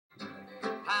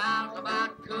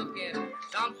cooking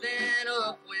something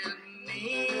up with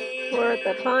me. We're at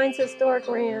the Pines Historic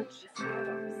Ranch.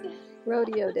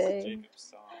 Rodeo Day.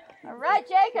 All right,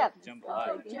 Jacob.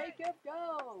 Go, Jacob,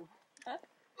 go.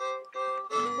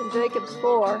 And Jacob's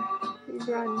 4. He's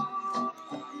running.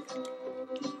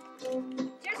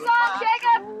 It's your song,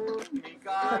 Jacob.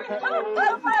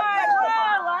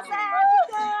 What's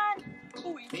that?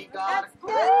 That's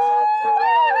good.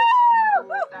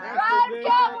 Ride,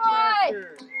 cowboy.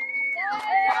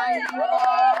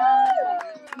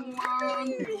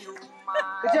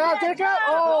 Good job, Jacob.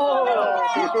 Oh.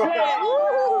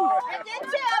 It did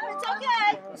tip. It's okay.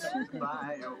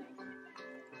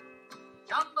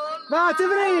 Come on,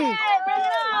 Tiffany. Hey, bring it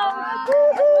on.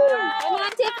 Come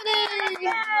on, Tiffany.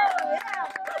 Yeah,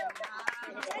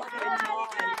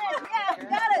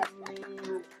 got it.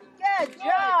 Good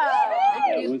job.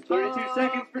 It was 32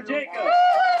 seconds for Jacob.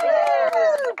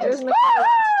 There's Michaela.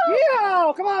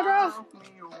 Yeah, come on, girls.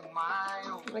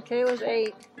 Michaela's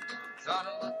 8.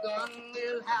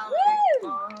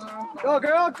 Go,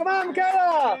 girl. Come on,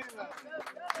 Michaela.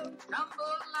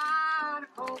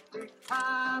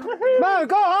 Come on,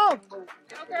 go home. Go,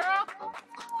 girl.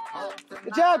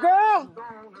 Good job, girl.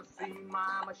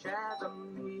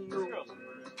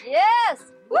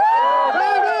 Yes. Woo! Go,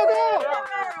 go, go.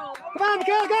 Come on,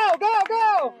 Michaela, go, go,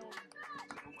 go.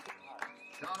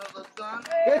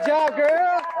 Good job,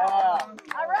 girl.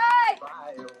 All right.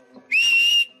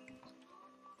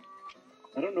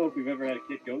 I don't know if we've ever had a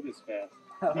kid go this fast.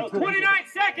 That was 29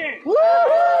 seconds. Woo!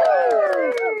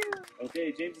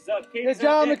 Okay, James is up. Good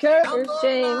job, Michaela. Here's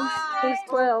James. He's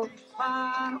 12.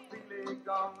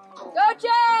 Go,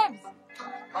 James.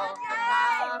 All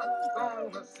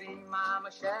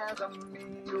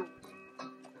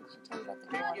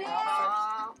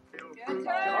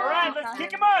right, let's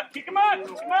kick him up. Kick him up. Kick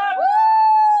him up.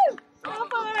 Woo! Go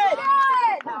for it.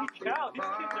 Holy cow, these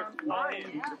kids are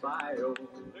flying.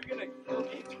 They're going to kill me.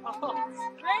 Bring it on.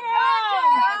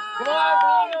 Come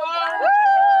on,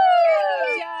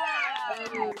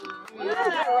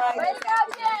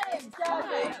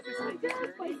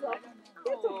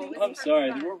 I'm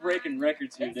sorry, we're breaking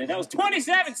records here today. That was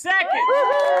 27 seconds.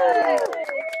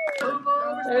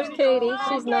 There's Katie.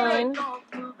 She's 9. Come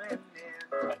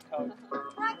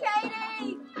on,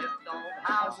 Katie.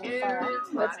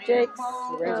 That's Jake's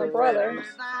brother.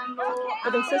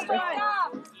 And sister.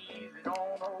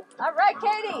 All right,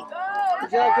 Katie.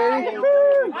 Good job, Katie.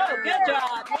 Oh, good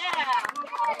job. Yeah.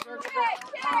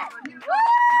 Woo!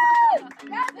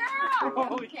 Go, girl.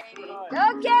 Holy Katie. God.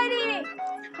 Go, Katie.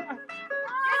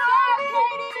 Good job,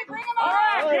 Katie. Bring them All on.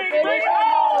 right, Katie, bring it on.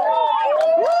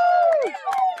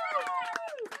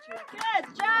 Good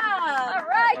job. All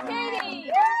right,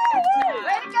 Katie.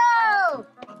 Way to go.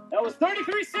 That was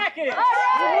 33 seconds. All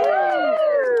right.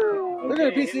 Look at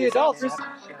the piece of the adults. Start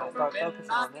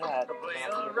focusing on that.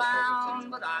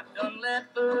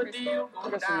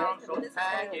 That's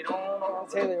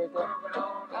Hayley right there.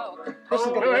 Oh,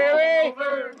 Kristen's gonna Haley.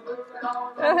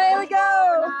 Oh, Hayley,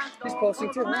 go! He's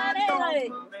posting too. come on,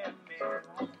 Hayley.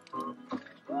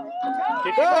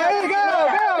 Kick Go, it up. Hayley, go,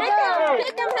 go, go.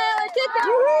 Kick him, Hayley! Kick him!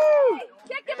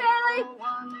 Kick him, Hayley.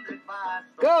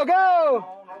 Go, go.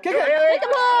 Kick it. Kick him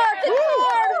hard! Kick him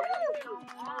hard!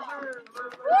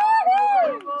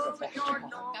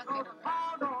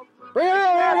 Bring it in,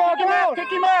 come on. Kick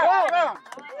him out.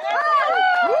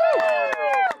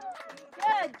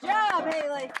 Good job,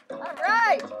 Hayley. All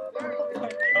right.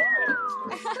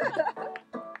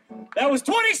 That was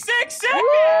 26 seconds.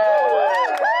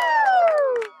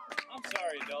 I'm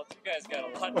sorry, adults. You guys got a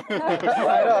lot.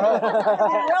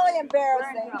 Really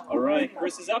embarrassing. All right,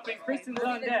 Chris is up and Kristen's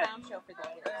on deck.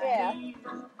 Yeah.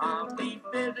 I'm deep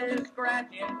busy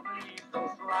scratching, please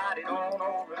don't slide it on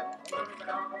over.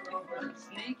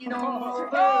 Sneaking on over.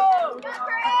 Go,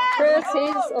 Chris,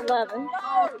 he's 11.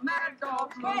 Mad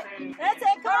dog moving. that's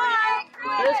it. Come on,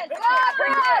 Chris. Go,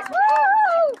 Chris. Woo!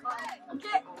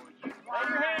 Lay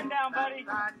your hand down, buddy.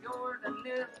 Side yours and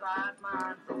this side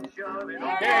mine, so shove it on.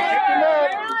 There kick him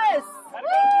up. it is.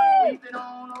 Woo! Keep it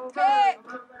on over. Okay.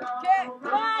 Okay.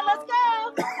 Come on, let's go.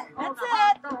 That's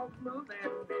it. Dog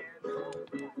moving.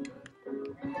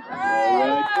 Good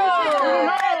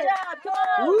job. Come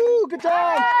on. Woo, good All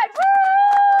job. right. Woo!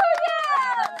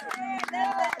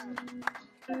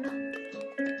 Yeah.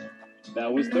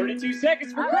 That was 32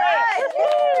 seconds for All Chris. right.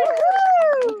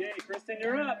 Okay, Kristen,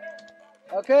 you're up.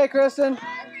 Okay, Kristen.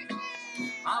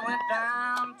 I went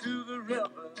down to the river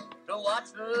to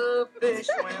watch the fish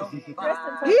swim by.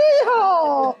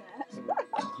 Yeehaw!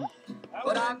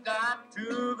 But I got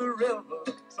to the river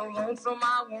so lonesome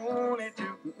I wanted to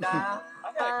die.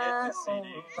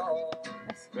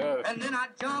 Good. And then I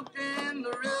jumped in the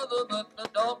river, but the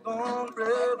doggone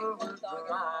river was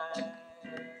dry.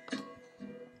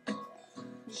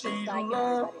 She's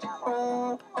long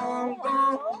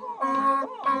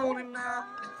gone, and now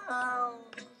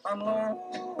I'm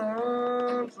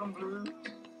lonesome blue.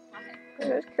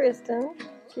 There's Kristen.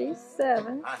 She's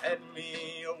 7. I had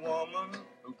me a woman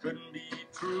who couldn't be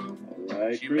true. All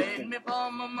right, She Kristen. made me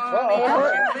for my money.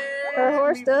 Her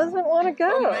horse doesn't want to A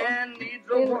go. man needs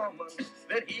a woman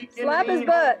that he can Slap his lean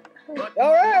butt. But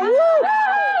All right,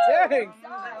 woo! Dang.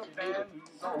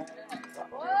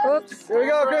 Oops. Here we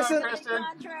go, Kristen. Kristen.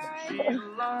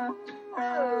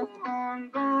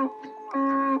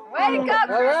 Way to go,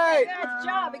 All right. Good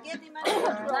job. It gives him a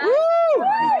Woo!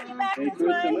 Hey,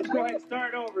 Kristen, let's go ahead and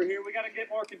start over here. We got to get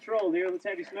more control here. Let's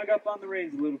have you snug up on the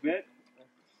reins a little bit.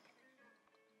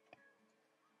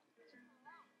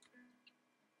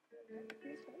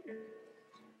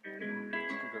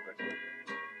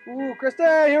 Ooh, Kristen,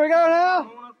 here we go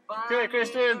now. Okay,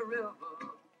 Kristen.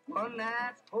 One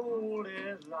that's cold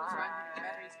as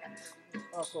ice.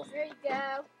 Oh, cool. There you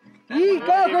go. Yee,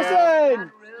 go,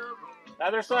 Kristen.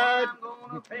 Other side.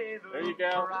 There you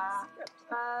go.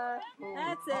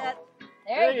 That's it.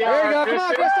 There you There you go. are, Come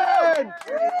on, Kristen.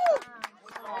 Kristen.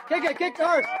 Kick it, kick the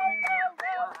horse.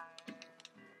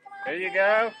 There you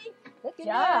go. Good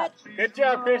job. Good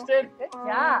job, Kristen. Good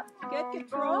job. Good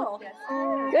control.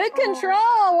 Good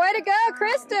control. Way to go,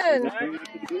 Kristen. Nice.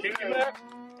 Kick him up.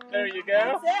 There you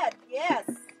go. That's it. Yes.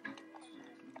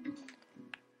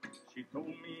 She told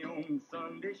me on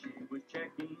Sunday she was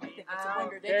checking me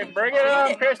out. Okay, bring it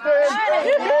on, Kristen. Way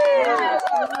to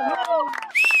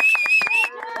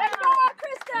go,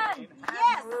 Kristen.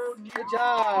 Yes. Good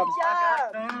job. Good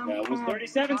job. That was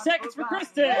 37 seconds for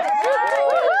Kristen. Woo,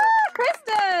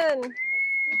 Kristen.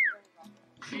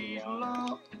 She's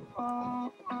long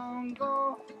gone.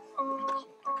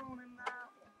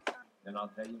 And I'll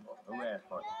tell you what, who asked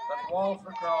for it? But waltz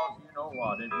across, you know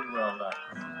what, if you will, that.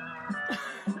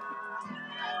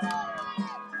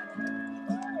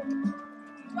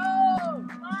 Go.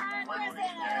 Come on,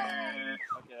 Kristen.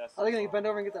 Okay, that's Are they going to bend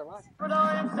over and get that rock? Put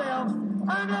on himself,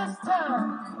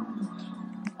 understand.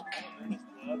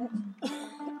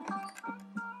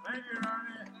 Thank you,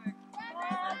 Ronnie. Come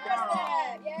on,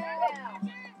 Kristen. Yeah.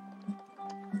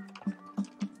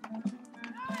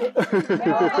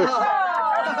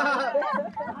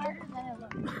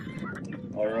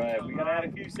 all right. We got to add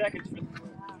a few seconds for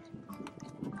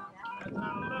That's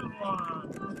not a little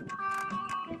one.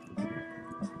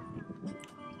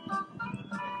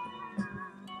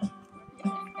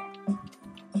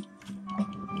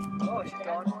 Oh, she's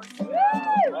gone.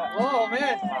 Oh,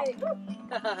 man.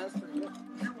 That's pretty good.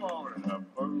 You wanted a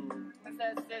fool, Is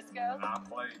that Cisco? and I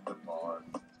played the part.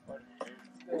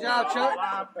 Good job, Chuck. All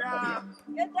I've got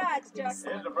Good dodge, Chuck. is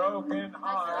a broken Slow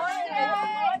heart.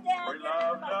 it down. We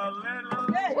loved a little.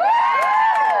 Good.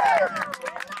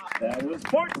 that was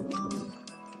sports.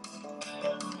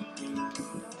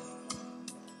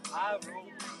 I roll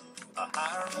a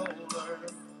high roller,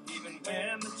 even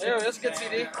when the There, that's a good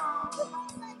CD.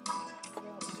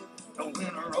 Don't win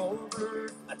her over,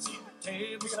 I see the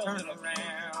tables turn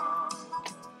around.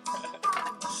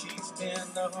 She's been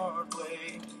the hard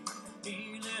way,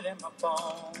 feel it in my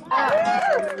bones.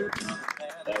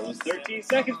 That was 13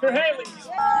 seconds for Hayley.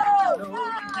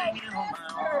 Hanging on my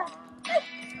arm. I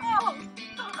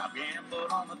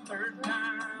gambled on the third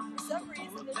time. For some reason,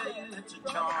 I'll tell you it's a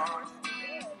charm.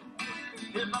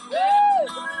 If I'm I'm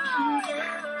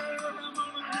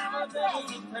gonna have a day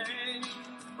to pay.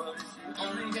 But if you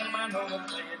only get my note and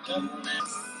play it, doesn't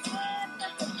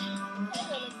matter.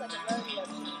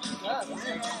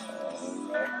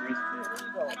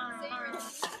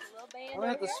 I'm going to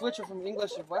have to switch it from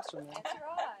English to Western now. That's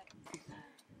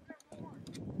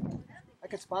right. I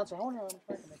could sponsor. I wonder how much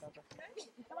I can make out there.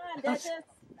 Come on, Duchess.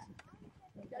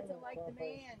 Doesn't like the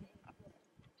man.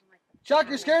 Chuck,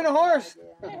 you're scaring the horse.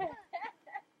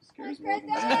 Scares me.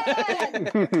 Kristen!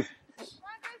 Come on, Kristen.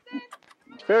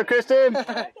 Fair, Kristen.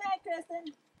 Okay, Kristen.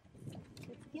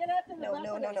 Let's get up in the No.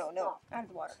 Out of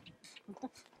the water.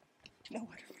 No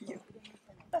water for you.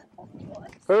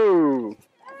 Oh.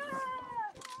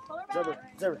 Pull her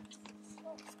back. Zebra.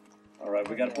 All right,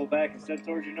 we got to pull back instead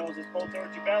towards your nose. Let's pull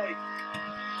towards your belly.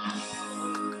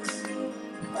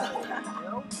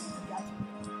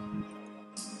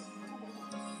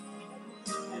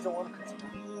 He's a one.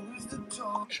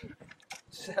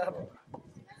 Seb.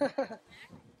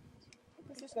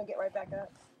 He's just gonna get right back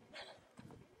up.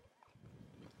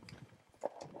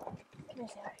 Come here,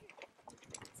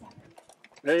 Sam.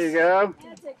 There you go.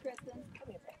 That's it, Kristen.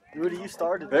 Rudy, you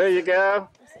started. There you go.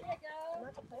 There you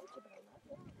go.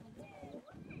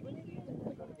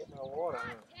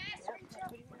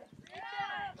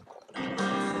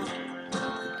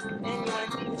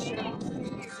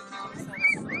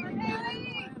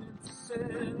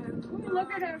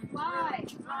 Look at her fly.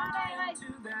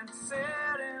 To that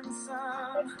setting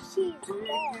sun, taking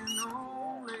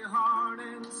only heart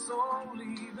and soul,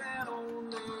 leaving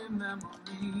only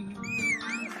memory.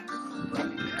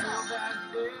 Till that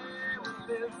day we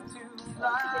live to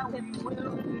fly, we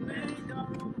will make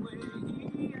our way,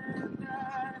 he and I,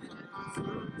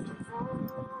 searching for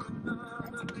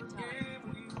another game.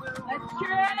 We will. Let's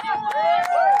try.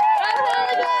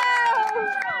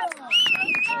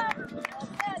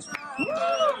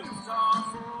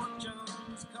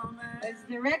 That's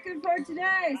the record for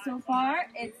today so far.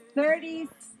 It's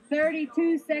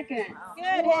 32 seconds.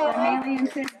 Good, For Hayley. Hayley and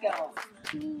Cisco.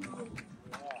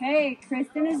 Okay,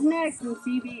 Kristen is next in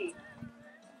CB.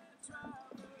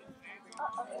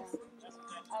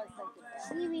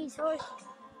 CB's horse.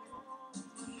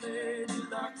 Lady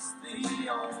luck's the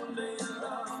only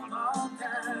love our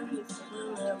kind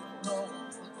will ever know.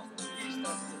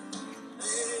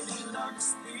 Lady luck's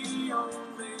the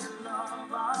only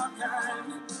love our kind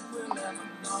will ever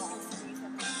know.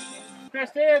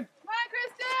 Kristen! Come on,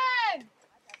 Kristen!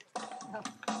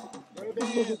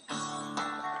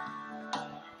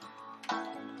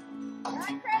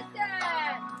 Right, Kristen!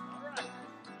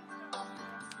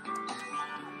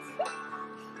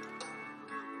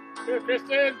 Here,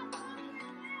 Kristen!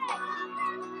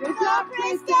 Good job,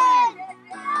 Kristen!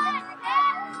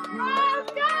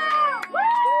 Let's go!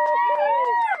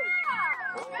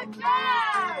 Good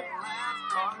job!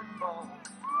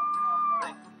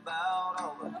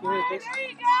 There There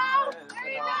you go! There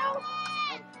you go!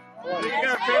 There you go,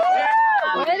 Kristen!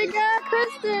 Way to go,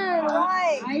 Kristen.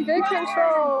 Right. Good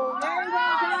control. Very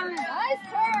well done. Nice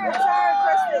turn. Good turn,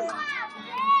 Kristen.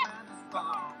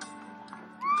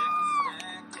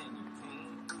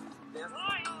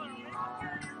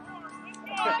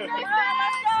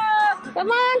 Come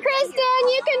on, Kristen.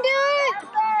 You can do it.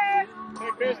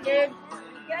 Hey, Kristen!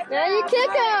 Now you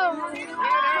kick them. Get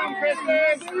down,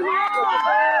 Kristen!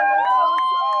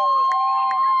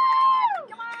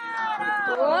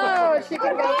 Whoa, she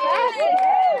can go fast.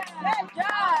 Good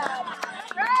job.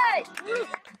 Right.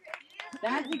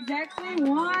 That's exactly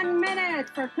 1 minute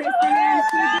for Kristen and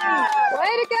CB.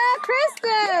 Way to go,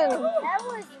 Kristen. That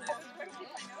was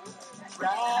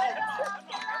Ride,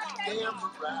 damn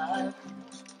ride.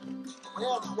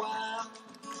 Well, the wild,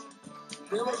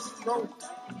 really slow.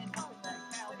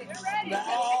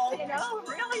 Ride,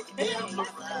 damn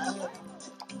ride.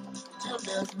 Till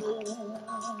there's no.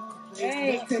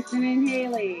 Hey, Kristen and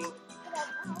Hayley.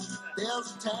 There's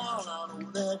a town out on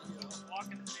that hill.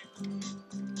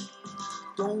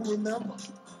 Don't remember.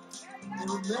 You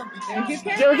remember. There's your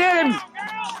kick. Go get him!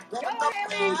 Go,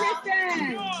 Hayley and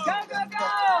Kristen. Go, go, go.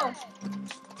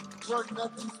 Was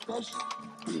nothing special.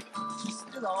 She's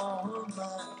still on her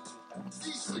mind.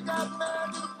 See, she got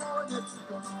married to the boy that she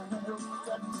gonna work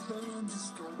at the candy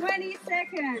store. 20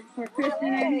 seconds for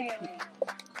Kristen and Hayley.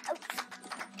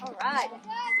 All right.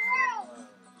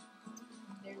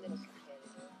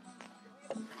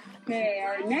 Okay,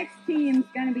 our next team's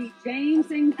gonna be James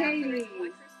and Katie,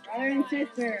 brother and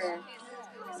sister.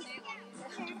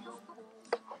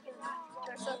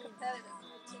 They're so competitive.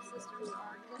 Two sisters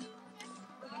are good.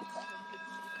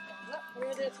 We're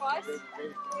gonna do it twice.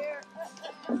 Here.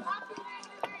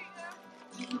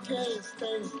 You can't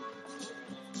stay.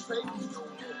 Satan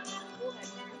don't get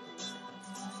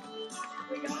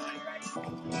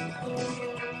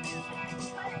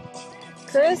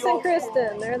Chris and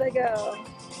Kristen, there they go.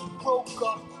 broke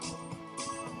up,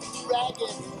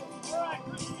 ragged.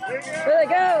 There they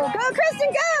go. Go, Kristen,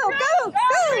 go! Go! Go!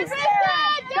 Kristen!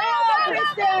 Go,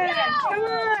 Kristen! Come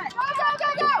on!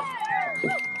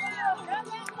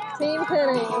 Team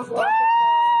Penny. Was lots of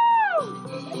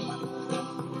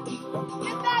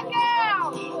Get back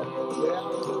out!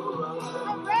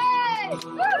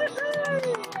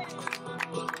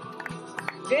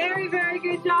 Very, very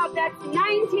good job. That's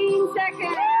 19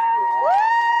 seconds.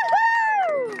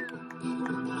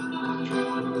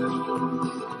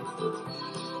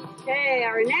 Okay,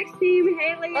 our next team,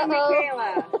 Hayley and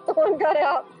Michaela. One got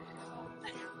out.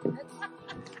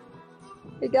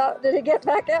 Did he get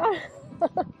back out?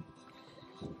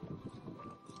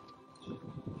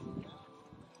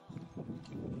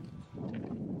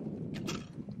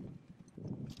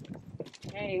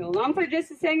 Hey, hold on for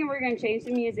just a second. We're going to change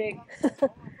the music.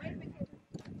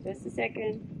 Just a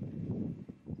second.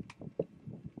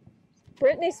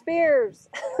 Britney Spears.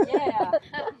 Yeah.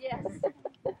 Yes.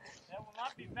 That will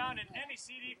not be found in any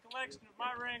CD collection of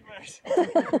my Wranglers.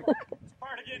 It's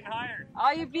part of getting hired.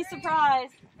 Oh, you'd be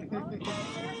surprised.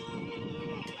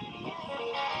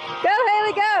 Go,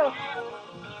 Hayley, go!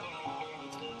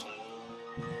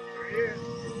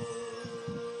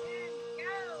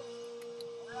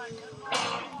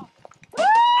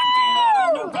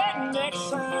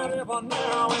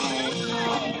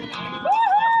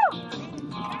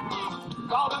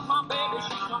 Calling my baby,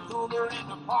 she comes over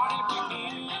and the party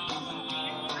begins.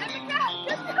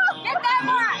 Get that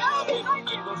one!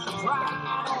 But she's riding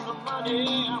out on the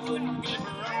money, I wouldn't give her a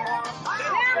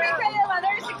There, Michaela,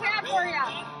 there's the cat for you.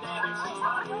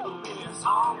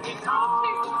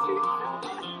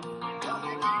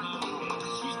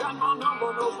 She's got my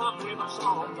number, knows my favorite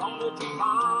songs on the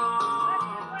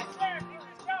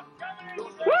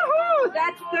Woohoo!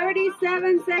 That's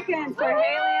 37 seconds for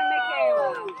Hayley and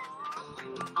Michaela.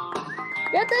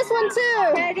 Get this one too!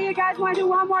 Okay, do you guys want to do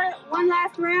one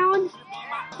last round?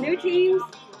 New teams?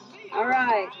 All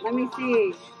right, let me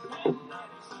see.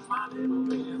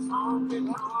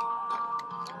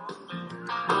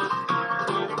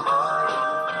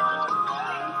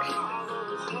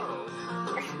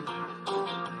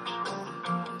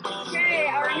 Okay,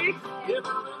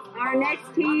 our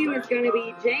next team is going to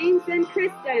be James and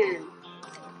Kristen.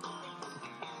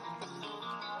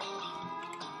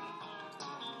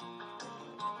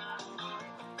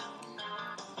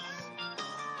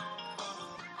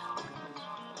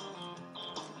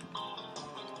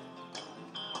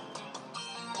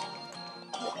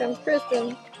 Here comes Kristen.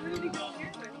 Go,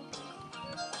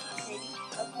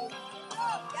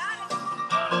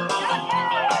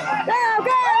 go,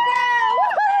 go!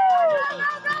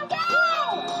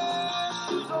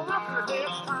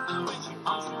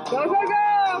 Go, go, go!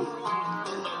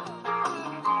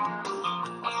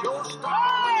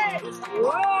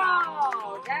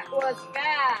 Wow, that was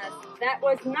fast. That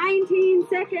was 19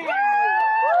 seconds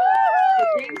for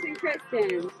James and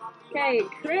Kristen. Okay,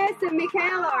 Chris and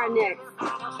Michaela are next.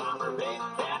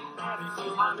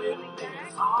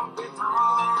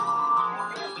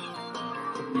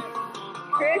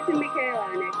 Chris and Michaela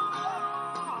are next.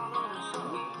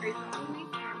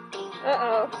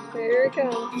 Uh-oh, here it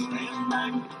comes.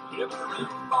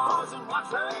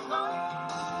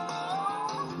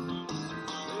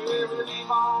 Leave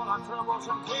all our troubles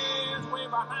and cares way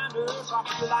behind us. I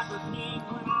feel like a king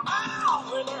when I'm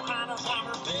out with her hand up on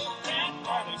her big cat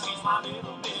daddy. She's my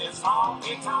little miss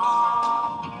honky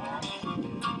tonk.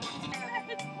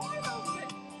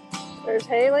 There's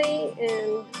Hayley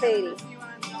and Katie.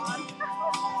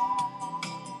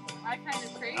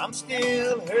 I'm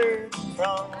still hurt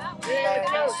from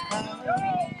last time.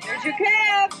 There's your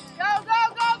cab. Go, go,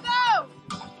 go, go!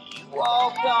 You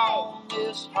walked on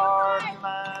this hard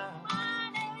line.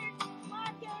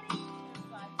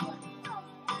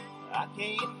 I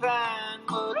can't find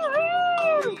much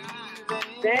breathing.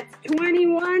 That's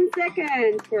 21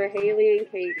 seconds for Hayley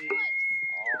and Katie.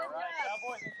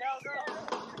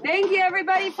 Thank you,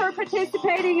 everybody, for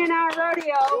participating in our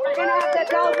rodeo. We're going to have the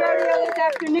adult rodeo this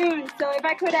afternoon, so if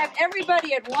I could have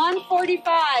everybody at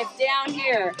 1:45 down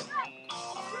here.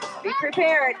 Be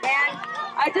prepared. And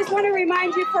I just want to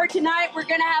remind you for tonight, we're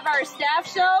going to have our staff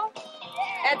show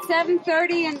at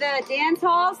 7:30 in the dance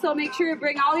hall, so make sure you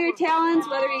bring all your talents,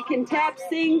 whether you can tap,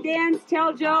 sing, dance,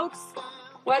 tell jokes,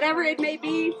 whatever it may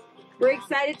be. We're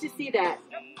excited to see that.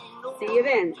 See you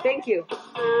then. Thank you.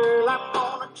 Girl, I'm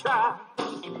gonna try.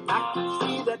 I can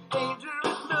see that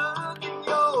dangerous look in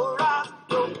your eyes.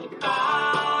 Don't you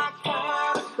mind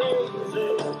kind of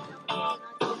crazy?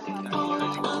 You know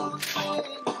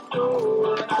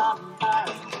what I'm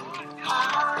like.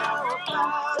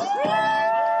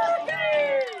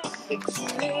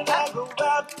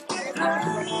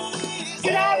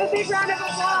 Could I have a big round of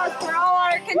applause for all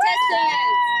our contestants?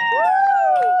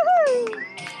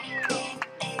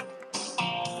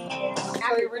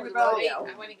 After ring the bell. I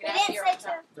want to get out of here.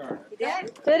 You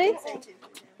did? Did he?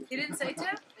 He didn't say to?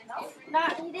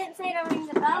 He didn't say to ring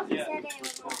the bell. He said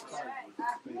it was.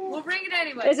 We'll ring it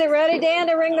anyway. Is it ready, Dan,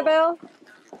 to ring the bell?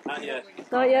 Not yet.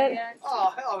 Not yet?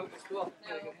 Oh, hell, it's cool.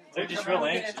 They're just real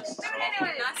anxious. Ring it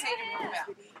anyway. Not say to ring the bell.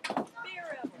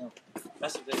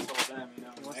 That's what they told them, you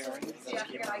know. Yeah,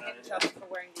 here, I get in trouble for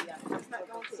wearing the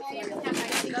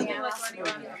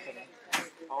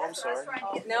Oh, I'm sorry.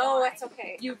 No, it's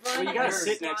okay. You've run. Well, you gotta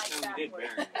sit next to him. You did,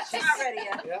 Baron. She's not ready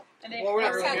yet. Yep. And Well, we're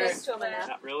not really send married. this to him enough.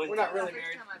 Not really. We're not really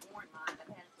married.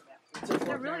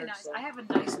 They're really nice. I have a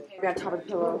nice pair. We got top of the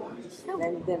pillow,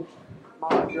 then my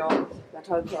girl got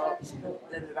top of the pillow,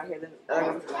 then back here, then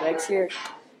the legs here.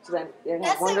 So then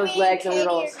have one of those legs and we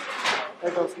roll.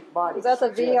 There goes body. Is that the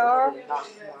VR?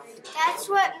 That's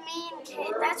what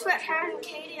that's what her and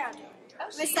Katie are doing.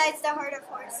 Besides the heart of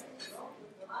horses.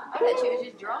 I thought she was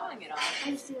just drawing it on.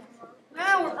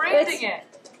 No, we're branding it.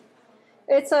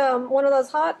 It's one of those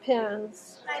hot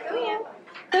pens. I know, yeah.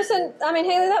 Kristen, I mean,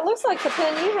 Hayley, that looks like the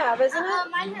pen you have, isn't it?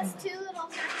 Mine has two little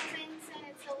circle things and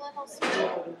it's a little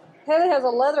spoon. Hayley has a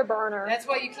leather burner. That's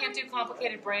why you can't do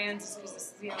complicated brands, because this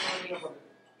is the only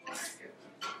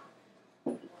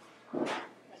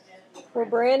We're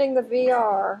branding the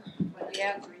VR.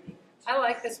 Yeah. I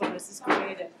like this one. This is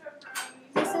creative.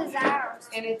 This is ours.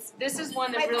 And this is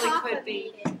one that My really papa could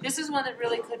be. made it. This is one that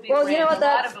really could be. Well, brand. you know what a lot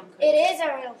that- of them could. It is a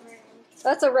real brand.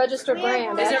 That's a registered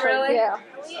brand, Is it actually. really? Yeah.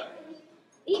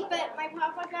 But my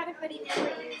papa got it, but he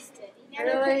never used it. He never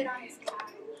Really? put it on his car.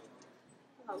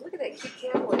 Oh, look at that cute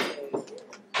cowboy.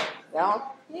 That one?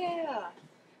 Yeah.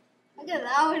 Look at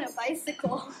that one, a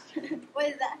bicycle. What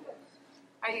is that? All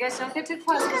right, you guys don't get too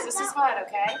close because this is hot,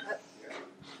 okay?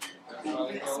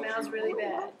 It smells really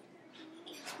bad.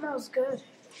 It smells good.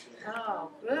 Oh,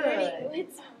 Pretty good. good.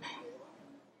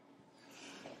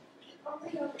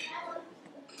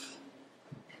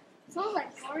 It smells like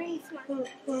orange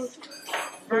marshmallows.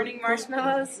 Burning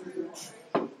marshmallows.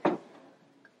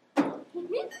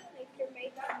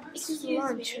 Excuse me.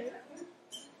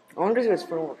 I wonder if it's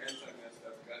for lunch.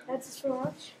 That's for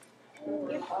lunch?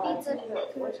 Yep, pizza.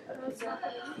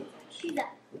 Pizza.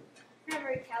 Not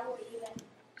very cowboy either.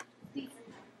 Pizza.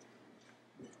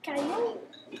 Can I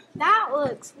That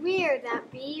looks weird,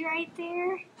 that bee right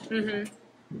there.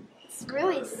 Mm-hmm. It's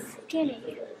really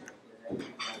skinny.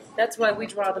 That's why we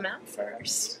draw them out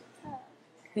first.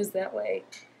 Because that way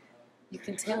you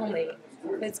can tell me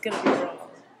if it's going to be wrong.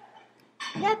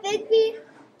 That big bee?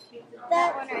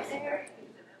 That one right there.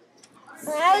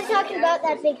 I was talking about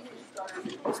that big bee.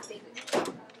 Oh,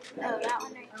 that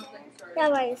one right there.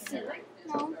 That one is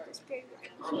no, this big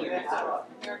right here.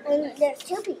 And there's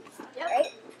two bees,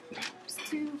 right? There's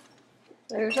two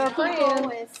There's our people brand.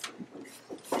 with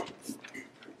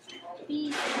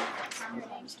bees. Her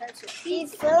name starts with B.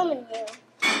 He's filming you.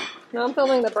 No, I'm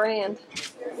filming the brand.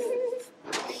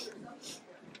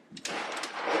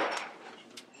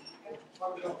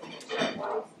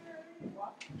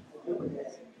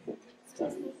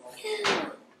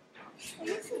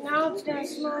 Now it's gonna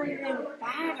smell even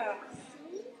better.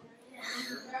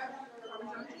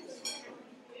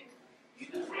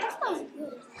 That smells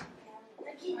good.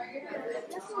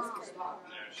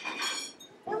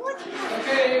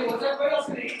 Okay, what's everybody else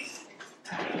gonna eat?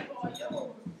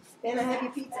 And I have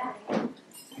your pizza.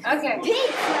 Okay.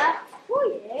 Pizza?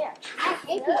 Oh yeah. I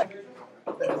hate pizza.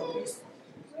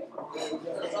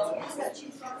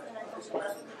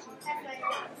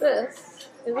 This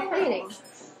is a painting.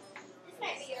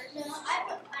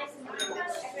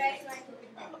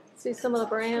 See some of the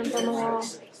brands on the wall?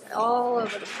 All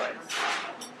over the place.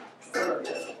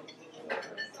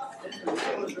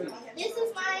 This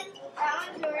is mine. That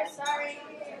one's yours. Sorry.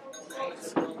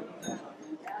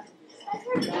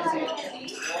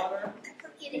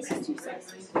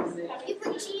 You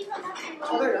put cheese on that.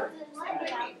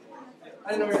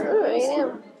 I didn't know you Ooh,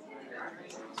 A&M.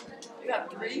 You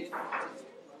got 3?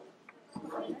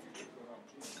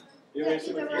 You guys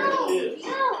see what you're No, kids. no.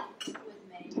 I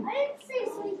didn't say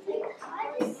something. I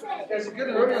just said. Guys are good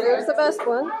at There's the best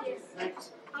one.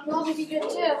 I'm going to be good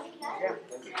too. Yeah.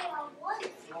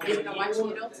 Even though watching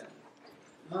you don't.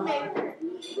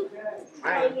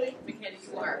 Alright. Mechanic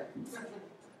you are.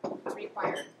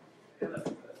 Required.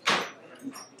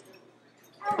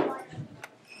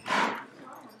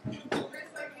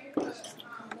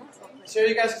 So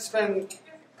you guys can spend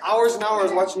hours and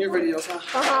hours watching your videos,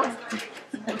 huh? Uh-huh.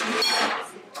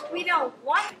 We don't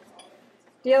want.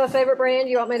 Do you have a favorite brand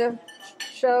you want me to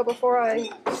show before I...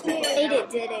 Ada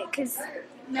did it because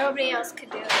nobody else could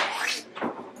do it.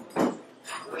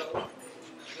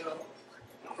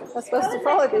 That's supposed to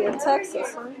probably be in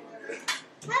Texas, huh?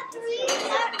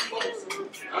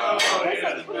 Oh,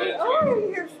 yeah. What are you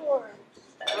here for?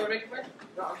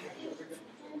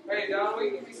 Hey, Don,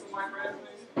 we can get some white bread,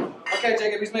 please? Okay,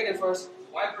 Jacob, he's making it for us.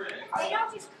 White bread. They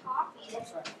don't just copy it.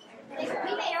 We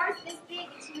made ours this big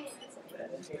too.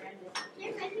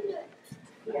 Yes, I can do it.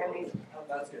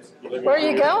 Where are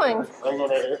you going? I'm going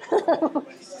right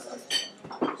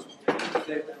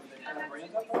here.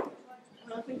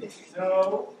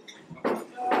 No.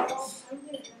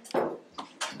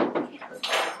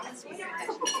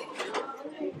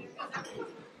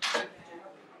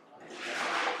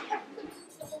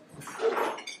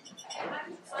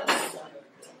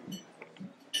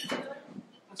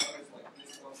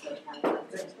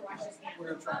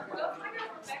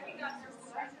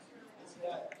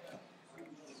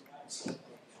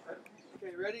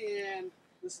 ready? And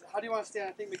this. How do you want to stand?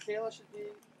 I think Michaela should be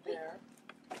there.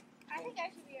 I think I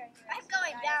should be right here. I'm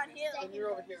going downhill. And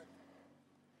you're over here.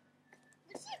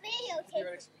 What's your video You're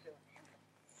ready, Michaela.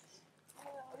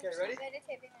 Okay, ready?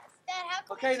 Dad, how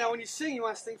come Okay, now when you sing, you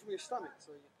want to sing from your stomach.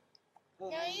 So you. No,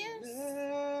 you.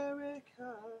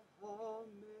 America,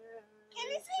 Can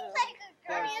you sing like a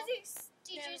girl? Music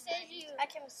teacher says you. I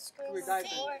can scream. We're diving.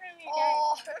 Sing from your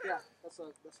Yeah, that's what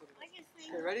it is. I can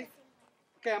sing. Okay, ready?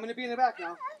 Okay, I'm going to be in the back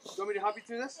now. You want me to help you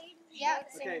through this? Yeah,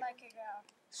 Okay. sing like a girl.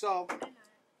 So,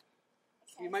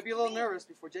 you might be a little nervous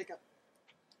before Jacob.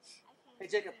 Hey,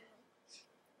 Jacob.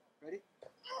 Ready?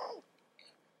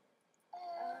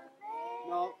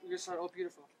 No, you're going to start, oh,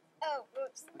 beautiful. Oh,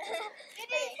 oops. You did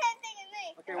the same thing as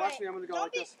me. Okay, watch me. I'm going to go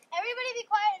like this. Everybody be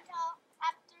quiet until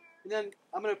after. And then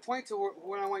I'm going to point to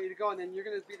where I want you to go, and then you're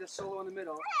going to be the solo in the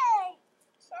middle. Hey!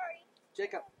 Sorry.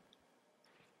 Jacob.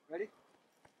 Ready?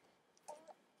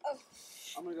 Oh.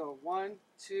 I'm going to go 1,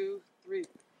 2, 3.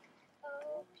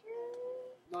 Oh,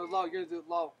 No, low. You're going to do it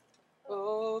low.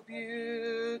 Oh,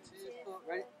 beautiful.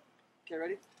 Ready? Okay,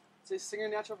 ready? So sing your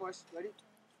natural voice. Ready?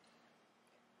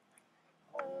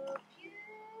 oh,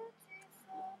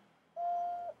 beautiful.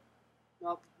 Oh.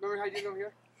 No, remember how you did it over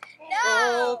here? No!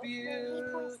 Oh,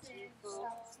 beautiful.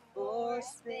 Oh,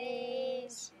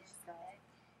 spacious sky.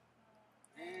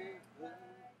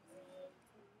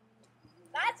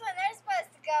 That's when they're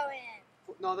supposed to go in.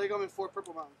 No, they go in 4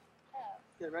 purple mountains. Oh.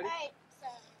 Okay, ready? Alright, so.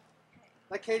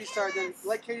 Let Katie start, then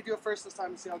let Katie do it first this time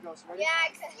and see how it goes. Ready? Yeah,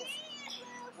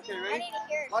 Okay, I ready? need to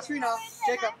hear it. Watch me now.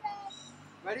 Jacob.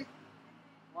 Ready?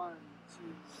 1, 2,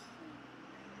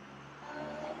 3.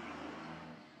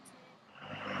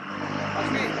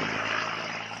 Watch me.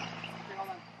 Okay, hold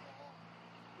on.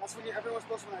 That's when everyone's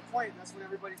supposed to, when I point, that's when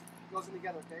everybody goes in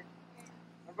together, okay?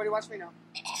 Everybody watch me now.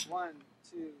 1,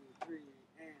 2, 3,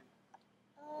 and.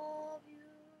 Oh, beautiful,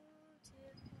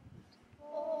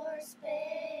 for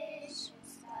spacious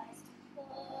skies,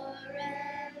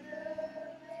 forever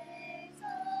waves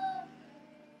of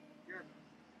Good.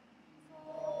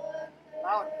 for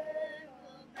Loud.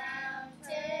 purple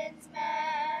mountains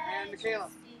And Michaela.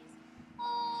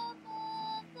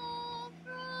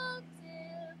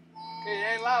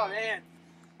 Okay, and loud, and.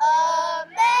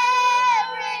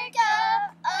 America,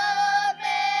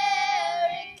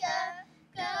 America,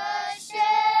 God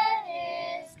shed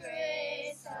His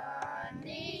grace on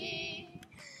thee,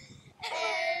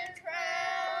 and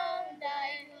crown thy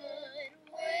hood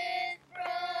with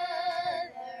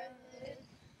brotherhood,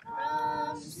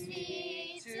 from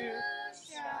sea to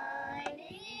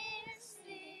shining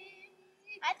sea.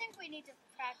 I think we need to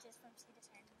practice from sea to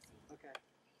shining sea. Okay.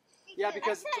 Yeah,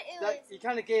 because I said you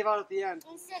kind of gave out at the end.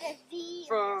 instead of the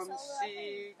From solo,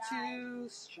 sea to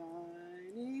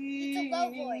shining it's a low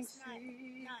voice, not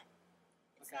sea.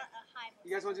 it's Okay. not a high voice.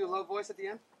 You guys want to do a low voice at the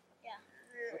end? Yeah.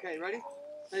 Okay, ready?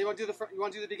 Now you want to do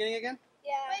the beginning again?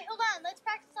 Yeah. Wait, hold on. Let's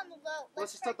practice on the low.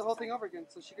 Let's just start the whole thing over again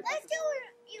so she can Let's practice.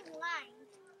 do it in line.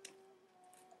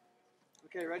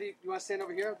 Okay, ready? You want to stand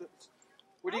over here?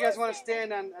 Where do you guys want to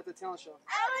stand on at the talent show?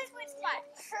 I always would spot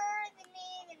her, the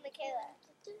name, and Michaela.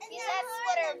 Because that's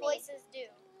what our voices do.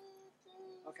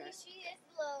 Okay. She is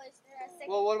the lowest.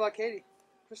 Well, what about Katie?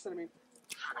 Kristen, I mean.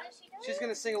 How does she do She's it?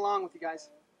 going to sing along with you guys.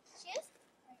 She is?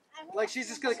 Like, she's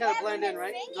just going to kind of blend in,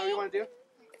 right? Is that what you want to do?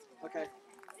 Okay.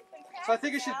 So I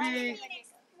think it should be,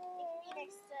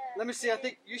 let me see, I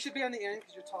think you should be on the end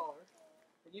because you're taller.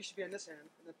 And you should be on this end.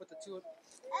 And then put the two,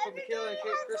 put Michaela and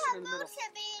Kristen in the middle.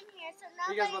 Should be in here, so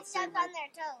You guys nobody about the same steps on height.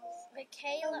 their toes.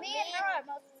 Michaela, me and her are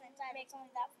most of the same time. Makes only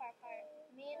that far apart.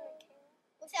 Me and Michaela.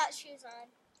 Without shoes on.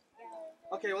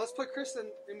 Yeah. Okay, well, let's put Kristen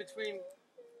in between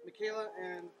Michaela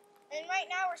and, And right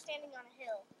now we're standing on a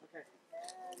hill. okay.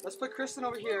 Let's put Kristen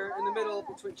over here in the middle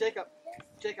between Jacob.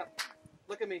 Jacob,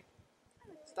 look at me.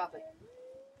 Stop it.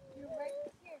 You're right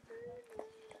here.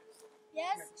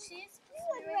 Yes, she's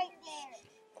right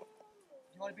there.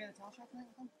 You want to be in the talent show tonight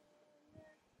with them?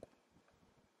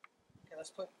 Okay, let's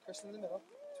put Kristen in the middle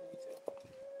between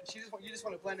you two. You just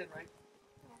want to blend in, right?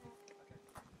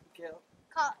 Okay.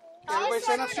 Okay, everybody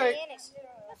stand up straight.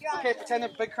 Okay, pretend the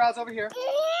big crowd's over here.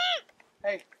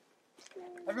 Hey,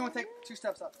 everyone take 2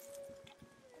 steps up.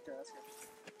 Okay, that's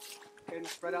good. Okay, now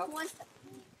spread out.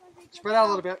 Spread out a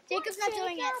little bit. Jacob's not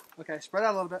doing it. Okay, spread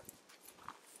out a little bit.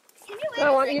 Can you wait I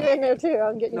a want you second? in there too.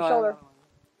 I'm getting your shoulder.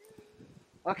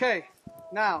 Okay,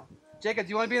 now, Jacob,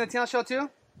 do you want to be in the talent show too?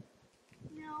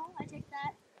 No, I take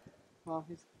that. Well,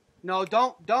 no,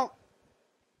 don't.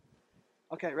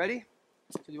 Okay, ready?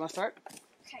 So you want to start?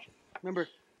 Okay. Remember,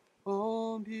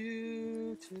 oh,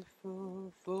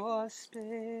 beautiful for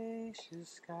spacious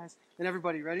skies. And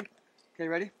everybody, ready? Okay,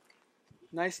 ready?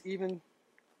 Nice, even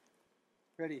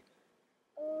Ready?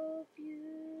 Oh,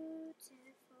 beautiful,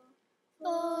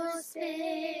 for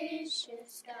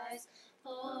spacious skies,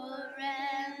 for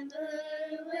amber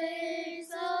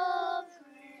waves of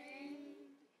grain.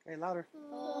 Okay, louder.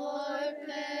 For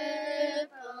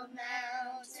purple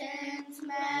mountains,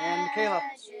 And Michaela.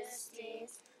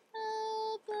 majesties,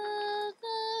 above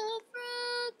the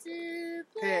fruited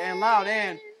plains. Okay, and loud,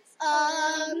 and.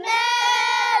 America,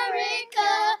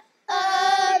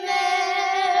 America,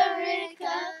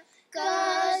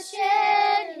 God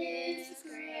shed His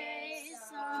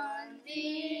grace on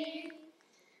thee,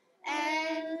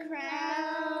 and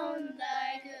crown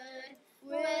thy good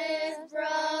with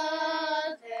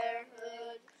brotherhood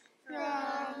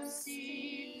from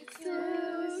sea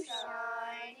to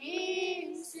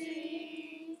shining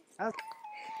sea.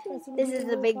 This is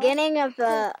the beginning of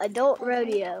the adult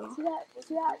rodeo. See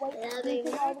that white thing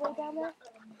all the way down there?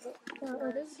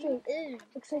 No, this is straight.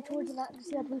 Look straight towards the mountain.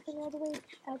 See that blue thing all the way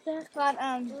out there? But,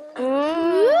 I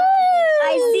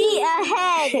see a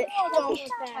head. Don't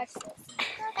touch this.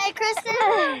 Hey, Kristen.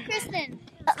 Kristen.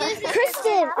 Excuse me.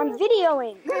 Kristen, I'm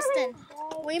videoing. Kristen,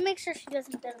 will you make sure she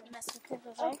doesn't mess with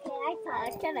this, okay? Okay,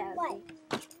 I can have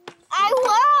it. I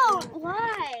won't.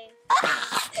 Why?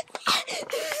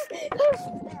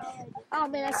 Oh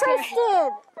man, that's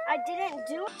Kristen, I didn't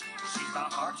do it.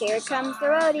 Here comes the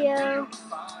rodeo.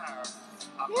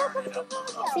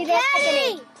 See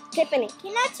that, Tiffany?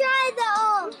 Can I try the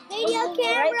video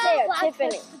camera? Right there,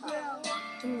 Tiffany.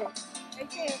 Right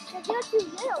there. You're too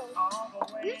little.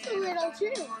 You're too little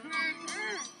too.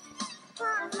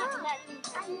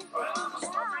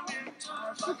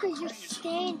 Because you're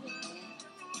standing.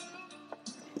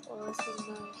 Oh, this is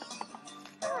nice.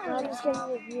 I'm just getting a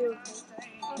view.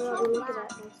 Looking at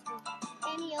this.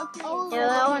 Yeah,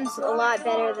 that one's a lot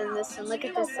better than this one. Look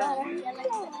at this one.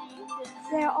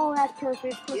 Yeah, oh, that's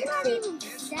perfect. You're not even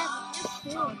 7.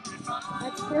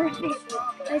 That's perfect.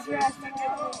 That's right.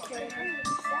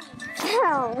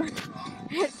 Now,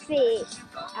 let's see.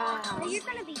 You're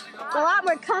gonna be It's a lot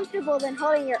more comfortable than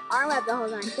holding your arm up the whole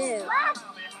time, too.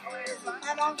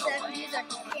 My mom said we use our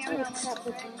camera.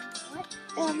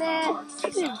 Oh man,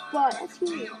 this is fun. That's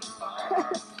huge.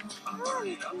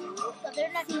 So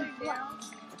they're not doing down.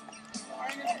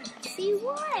 See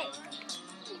what?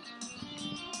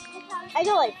 I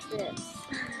go like this.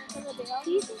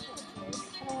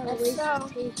 That's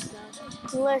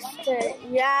so listed.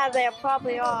 Yeah, they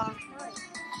probably are.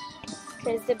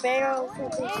 Because the barrels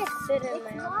would just sit in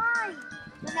there.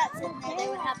 They're not sitting there. They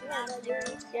would have to have there.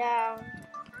 Yeah.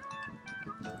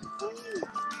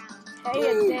 Hey,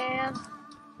 Dan.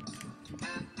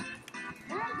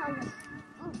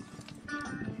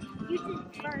 You did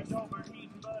first.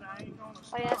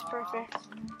 Oh yeah, that's perfect.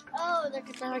 Oh,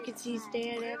 now I can see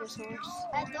Stan and his horse.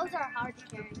 Those are hard to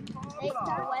carry.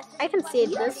 I can see it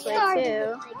this way,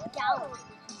 too.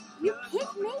 You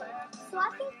kicked me, so I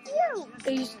kicked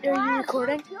you. Are you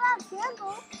recording? You have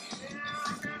Campbell.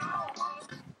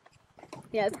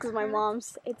 Yeah, it's because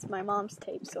it's my mom's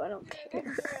tape, so I don't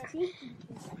care.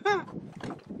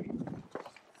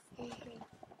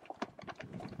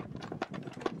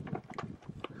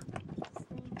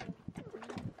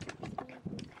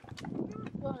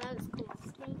 Well, that was cool.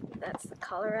 That's the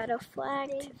Colorado flag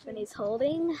Tiffany's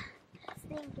holding.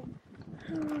 Stinking.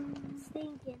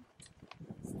 Stinking.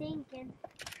 Stinking.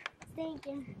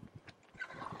 Stinking.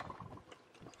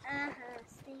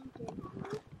 Stinking.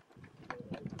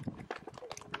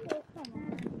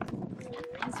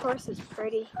 His horse is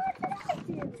pretty. What did I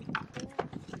do?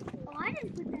 Oh, I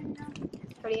didn't put that in.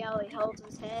 It's pretty how he holds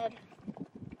his head.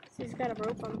 He's got a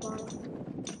rope on the bottom.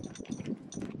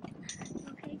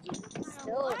 Okay,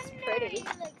 still looks pretty.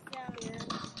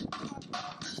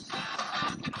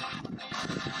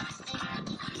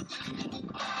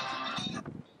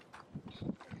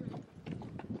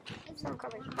 I'm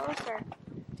coming closer.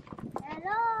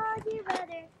 Hello, dear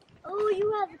brother. Oh, you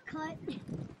have a cut.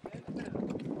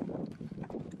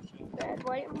 Red,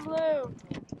 white, and blue.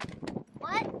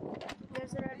 What?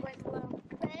 There's a red, white, and blue.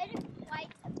 Red,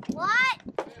 white, what?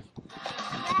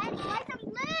 Red, white, and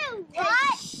blue.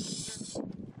 What?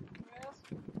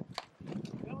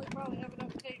 Well, we probably have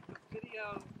enough tape for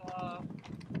videos.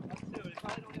 Let's do it. We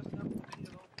probably don't have enough to video the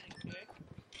whole thing, okay?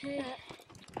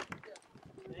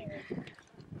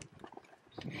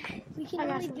 We can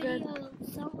only video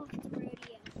some of the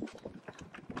rodeo.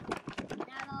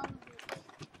 Not all of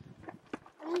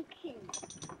it. Okay.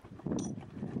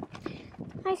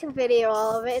 I can video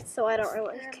all of it, so I don't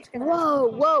really care. Whoa,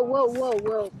 whoa, whoa, whoa,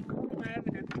 whoa. I have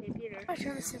enough tape either. I'll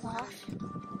turn this off.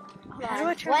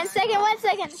 One second, 1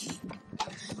 second.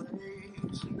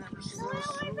 No, I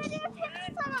don't want to video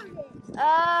pictures of it.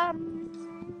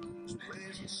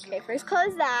 Okay, first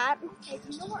close that.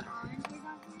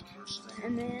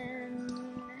 And then...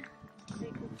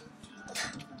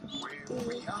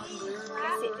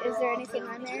 Is there anything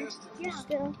on there? Yeah.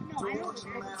 Still? No, I don't.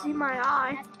 I can see my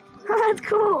eye. That's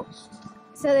cool.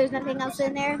 So there's nothing else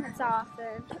in there? That's off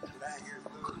then.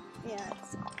 Yeah,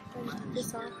 it's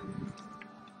this off.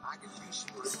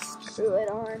 Screw it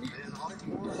on.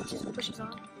 It just pushes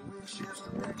on.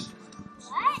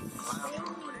 What?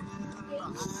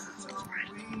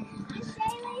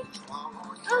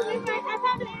 Oh, there's my, I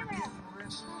found an arrow.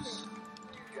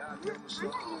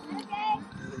 Okay.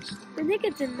 I think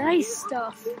it's a nice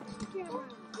stuff.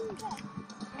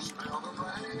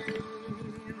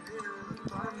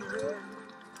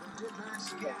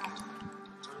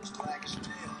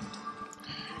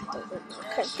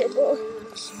 Comfortable.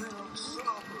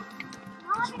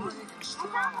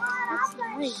 That's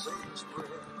nice.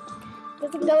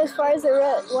 Doesn't go as far as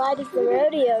the wide as the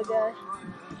rodeo goes.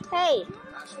 Hey,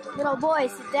 little boy,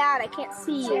 sit down. I can't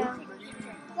see you.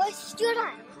 Why stood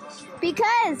on?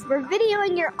 Because we're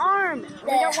videoing your arm.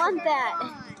 We don't want that.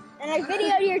 And I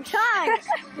videoed your tongue.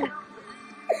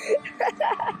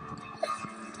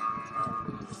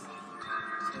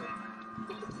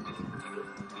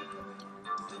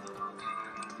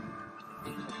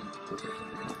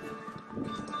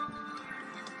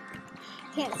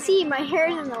 Can't see, my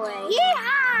hair's in the way.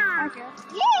 Yeah! Okay.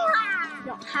 Yeah! I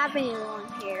don't have any long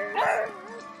hair.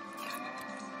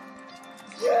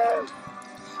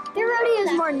 The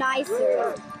rodeo's more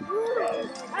nicer.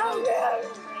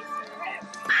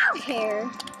 Hair.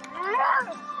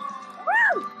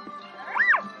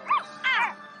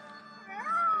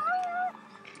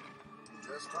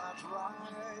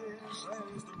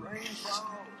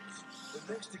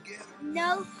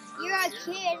 No, you're a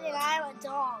kid and I'm a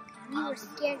dog. You were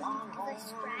scared of me because I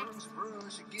scratched. What are we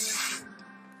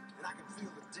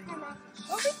taking off?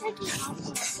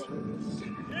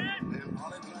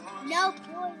 No,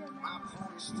 boy,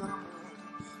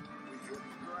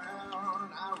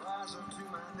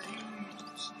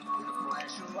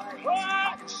 I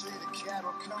can see the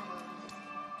cattle coming.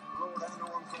 Lord, I know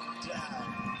I'm gonna die.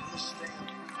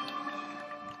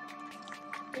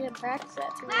 I didn't practice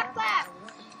that too clap, well. clap.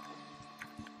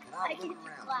 I can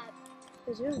clap.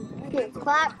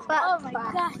 Clap, clap, Oh my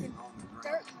clap. gosh.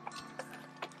 Dirt.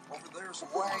 Over there's a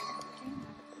wagon.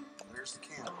 There's the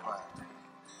campfire.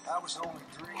 I was only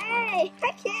dreaming. Hey,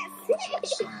 I can't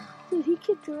see. Dude, he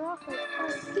could draw like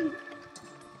 5 feet.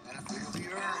 And I feel the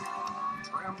earth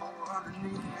tremble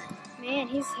underneath me. Man,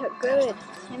 he's so good.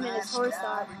 Him and his horse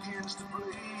dog.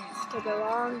 Took a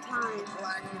long time.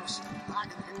 Blackness, I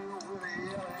can hear Willie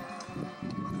yelling.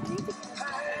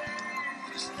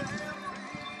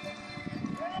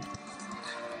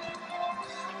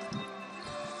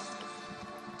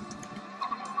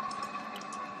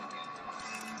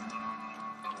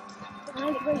 I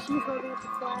like the way she's holding up the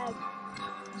flag.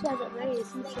 She has it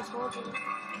raised. He's just holding it.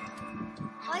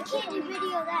 Why can't you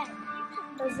video that?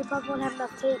 Does the purple one have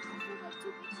enough tape?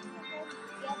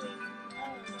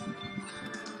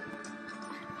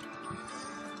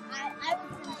 I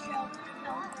was going to show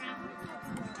no ground.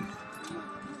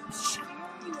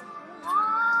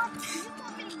 You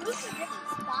want me to move to a different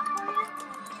spot for you?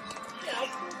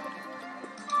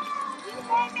 You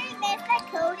made me miss that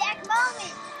Kodak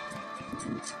moment.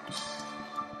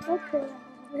 Okay.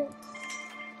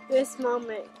 This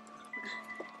moment.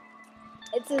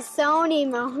 It's a Sony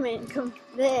moment.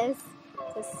 This.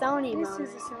 It's a Sony moment.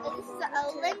 This is the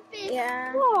Olympus.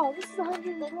 Yeah. Whoa, this is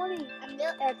 120.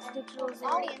 That's digital zoom.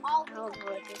 I don't know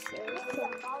what this is.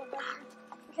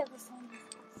 Look at this one.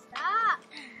 Stop.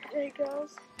 There it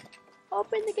goes.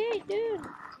 Open the gate, dude.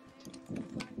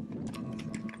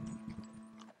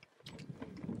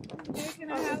 We're going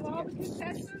to have all the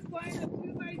contestants line up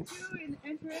 2 by 2 and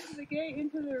enter into the gate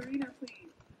into the arena, please.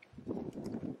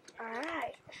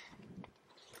 Alright.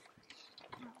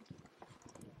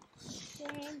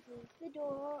 Stand the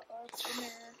door opener.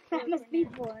 That must be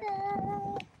boring.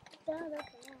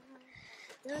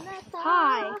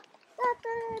 Hi.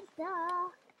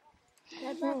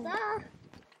 Put them on.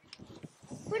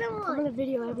 I'm gonna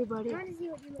video everybody. I want to see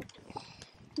what you look like.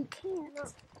 You can't. No.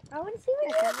 I want to see what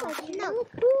you look like. You look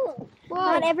cool. Well,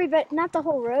 not everybody, not the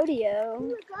whole rodeo. You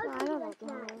look ugly I don't like know.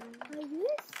 that. Like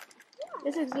this?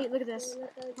 This is neat. Look at this.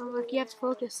 Oh, look, you have to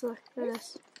focus. Look at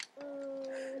this.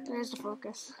 There's the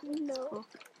focus. No. Cool.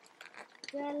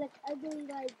 Do I look ugly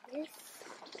like this?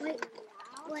 Like,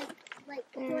 do I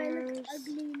look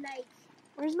ugly like...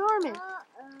 Where's Norman? Do I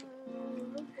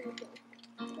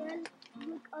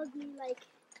look ugly like...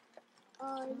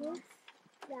 this?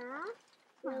 That?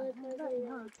 Do I look ugly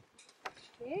like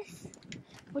this?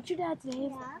 What's your dad's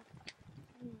name?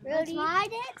 Yeah. Rudy. My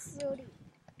dad's Rudy.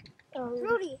 Oh,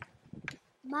 Rudy.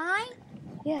 Mine?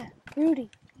 Yeah, Rudy.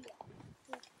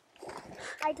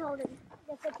 I told him.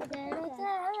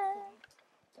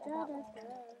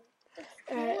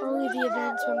 Alright, only the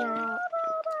events when they're out.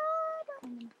 I'm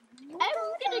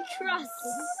gonna trust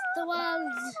the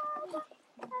ones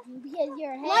because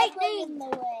your head was in the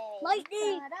way.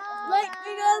 Lightning!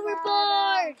 Lightning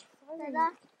overboard!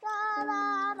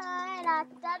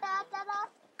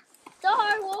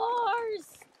 Star Wars!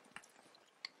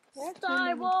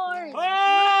 Star Wars!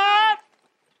 Up!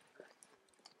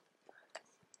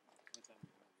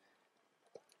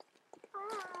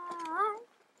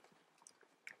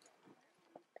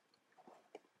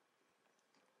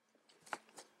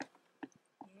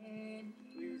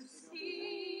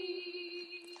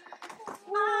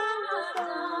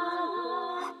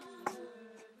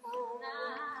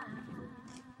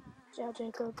 Ciao,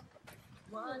 Jacob.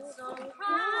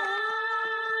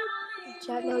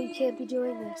 Chat, no, you can't be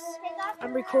doing this.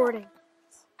 I'm recording.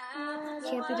 You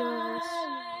can't be doing this.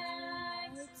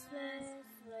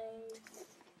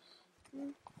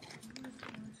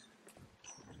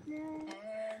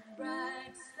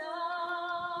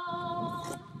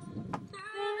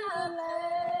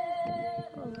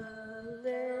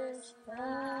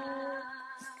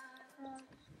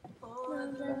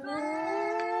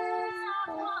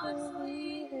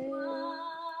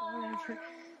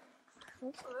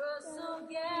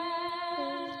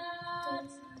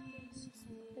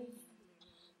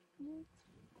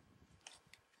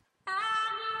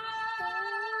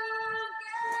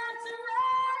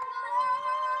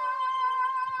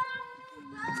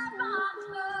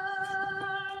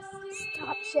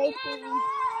 Stop shaking.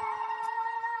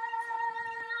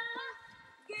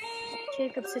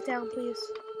 Jacob, sit down, please.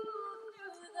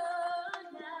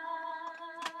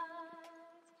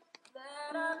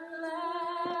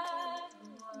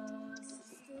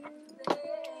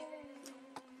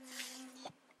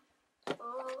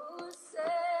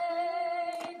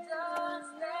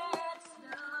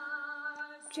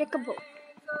 Jacob,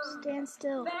 stand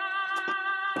still.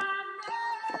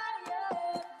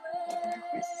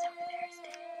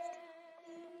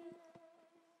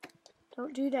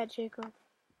 Don't do that, Jacob.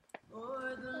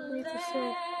 We have to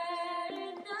sit.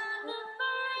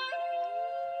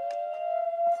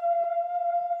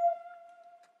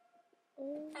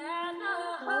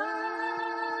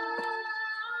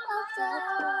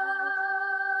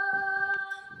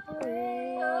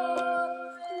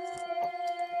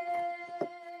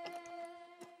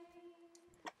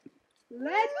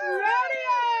 Let's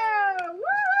rodeo!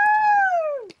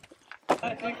 Woo!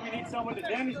 I think we need someone to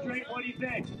demonstrate. What do you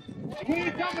think? Do we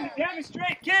need someone to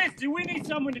demonstrate? Kids, do we need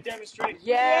someone to demonstrate?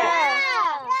 Yeah!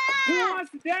 Who wants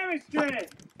to demonstrate?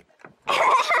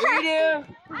 We do.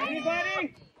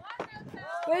 Anybody?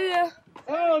 We do.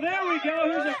 Oh, there we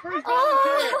go. Here's our first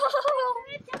volunteer.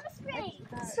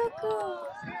 So cool.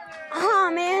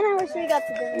 Oh man, I wish we got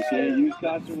to do Okay, use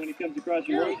caution when he comes across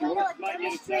your horse. Your horse might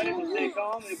get excited, but stay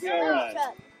calm. It'll be all right.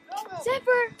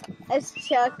 Zipper. It's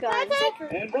Chuck on.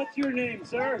 And what's your name,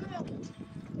 sir?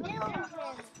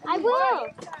 I will.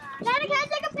 Daddy, can I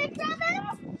take a picture of him?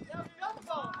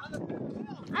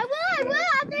 I will.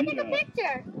 I'm going to take a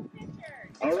picture.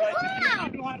 All right, you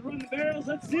know how to run the barrels.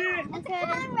 Let's see it. Okay.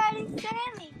 I'm riding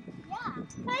Sammy. Yeah.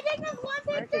 Can I take this one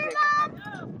picture, Mom?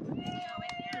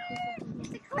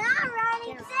 It's a clown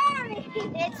riding Sammy.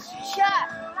 It's Chuck.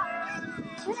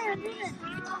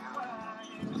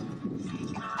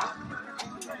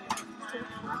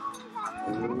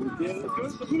 Okay, let's go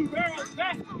to the blue barrel as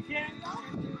fast as we can.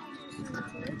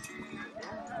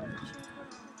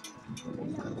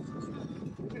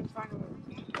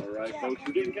 All right, folks,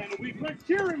 we're getting kind of weak. Let's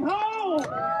cheer him home!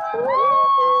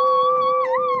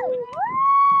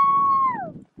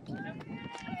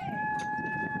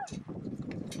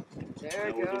 There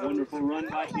That we was a go. wonderful run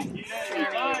by Kiki.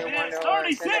 Sammy, the wonder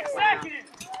 36 seconds!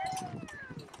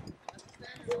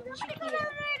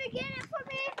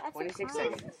 26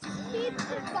 seconds.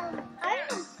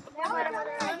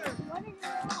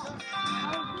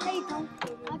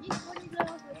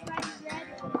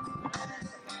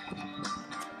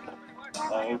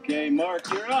 Okay, Mark,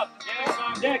 you're up. Dan's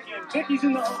on deck and Vicky's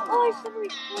in the hole. Oh, I should have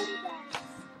recorded that.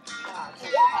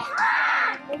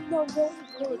 No, don't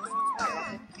record it.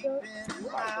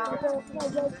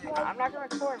 I'm not going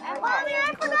to record. I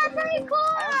forgot to record.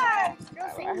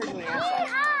 I heard you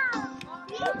outside.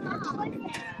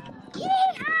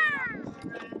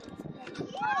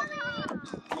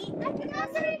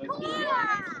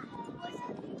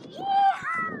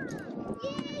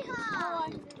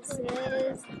 This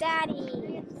is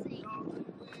Daddy.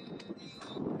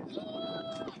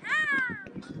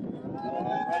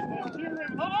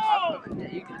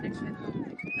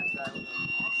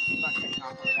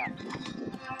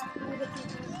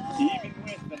 Even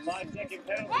with the 5-second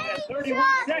penalty, that's 31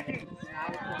 seconds.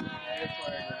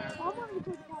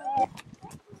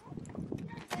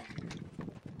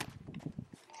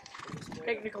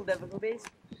 Technical difficulties.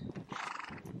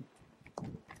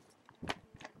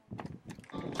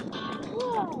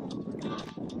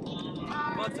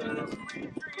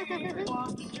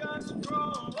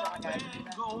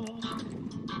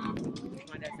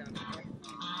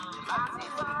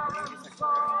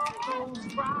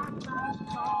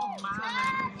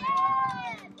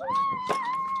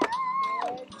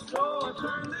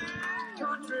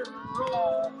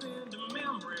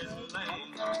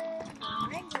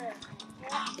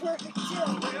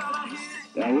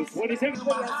 That was 27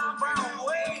 seconds.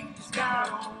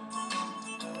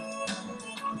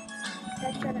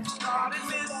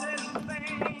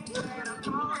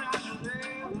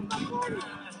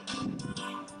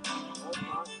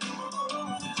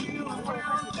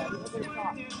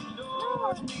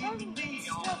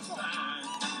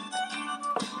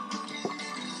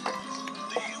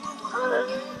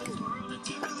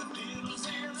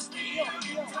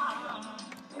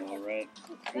 All right.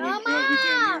 Come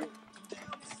on!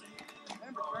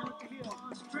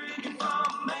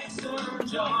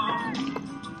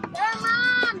 Come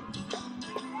on!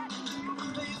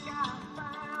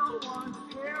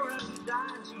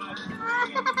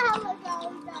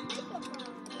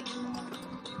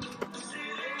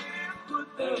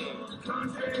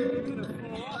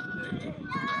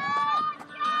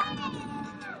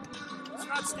 Let's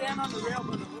not stand on the rail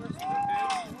when the horse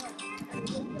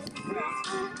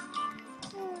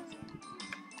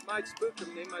might spook them,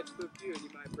 they might spook you, and you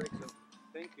might break them.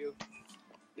 Thank you.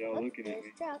 Y'all looking at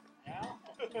me.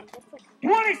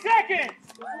 20 seconds!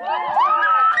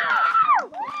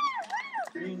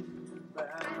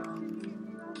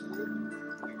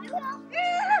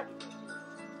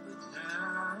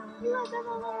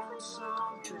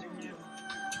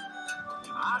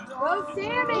 Go,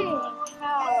 Sammy!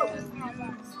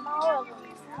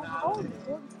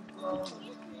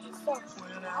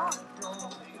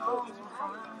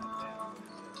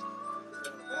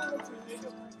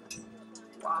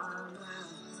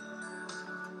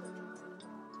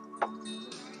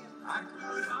 I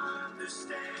could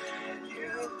understand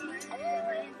you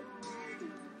leaving.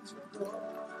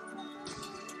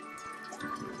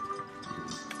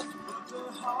 But the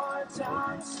hard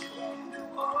times seem to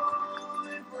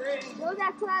only bring. Know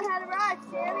that cloud had a ride,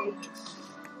 Sammy.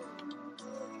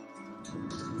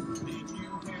 If you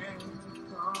had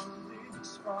come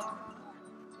this far,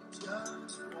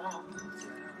 just walk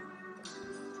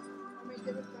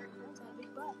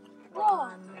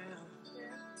Whoa!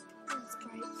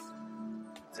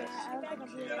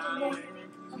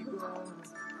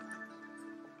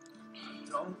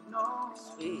 don't know.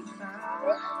 Sweet.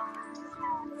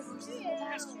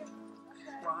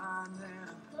 Why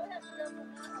now?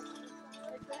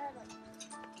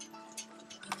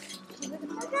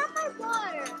 I got my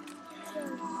water.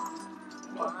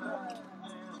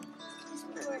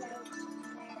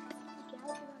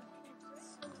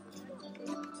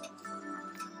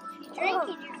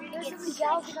 Drinking, you're gonna get sick.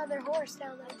 Gals another horse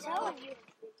down there. I'm telling you.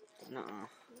 Nuh-uh.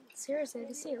 Seriously, I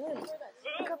can see it. Look.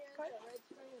 Look up front.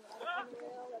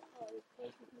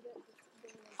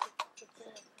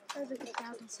 That was like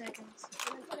 1,000 seconds.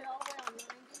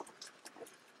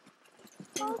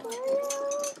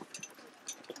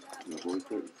 My voice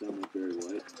starting to sound like Barry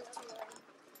White.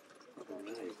 Oh,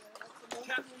 nice.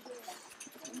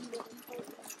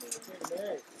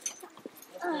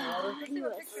 He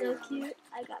was so cute.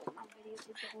 I got him on video the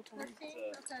whole time.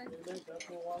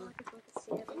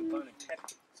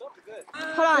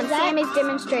 Hold on, Sammy's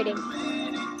demonstrating. I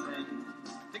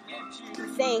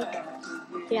think.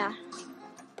 Yeah.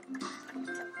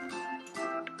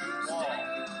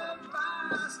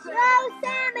 Go,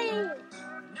 Sammy!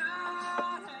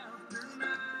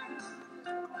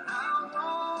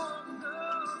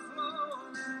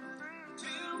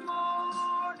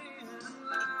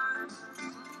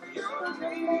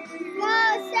 Go,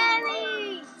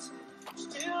 Sammy!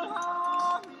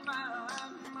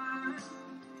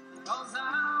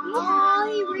 Oh,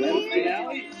 he reared.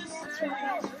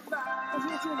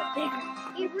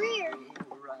 He reared.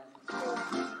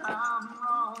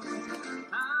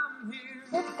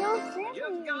 Let's go, Sammy.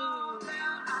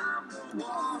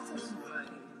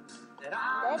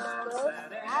 Let's go,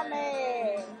 Sammy.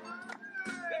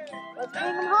 Let's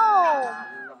bring him home.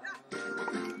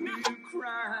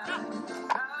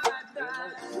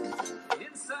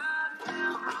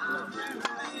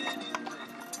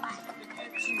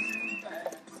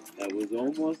 That was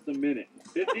almost a minute.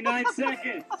 59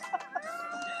 seconds.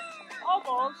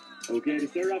 Almost. Okay, to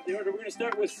start off the order, we're going to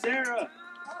start with Sarah.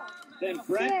 Then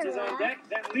Brent is on deck.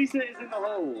 Then Lisa is in the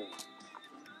hole.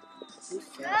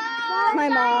 My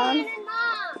mom.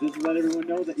 Just to let everyone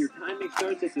know that your timing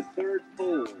starts at the third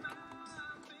pole.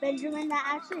 Benjamin, that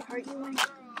actually hurt you when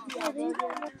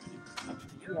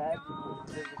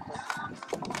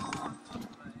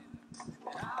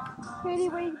Katie,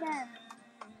 where you been?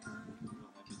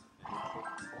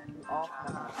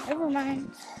 Never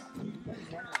mind.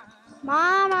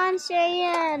 Mom, on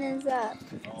Cheyenne is up.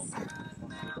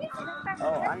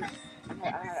 Oh,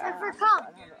 That's for comp.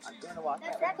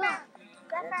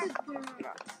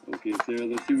 Okay, Sarah,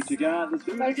 let's see what you got. Let's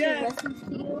do it again.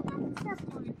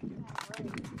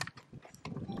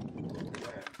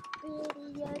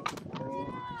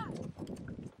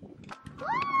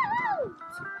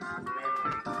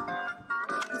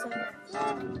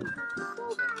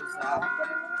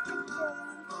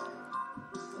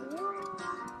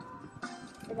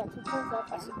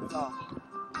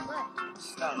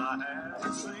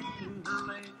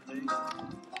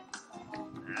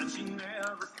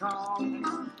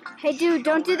 Hey, dude,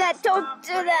 don't do that. Don't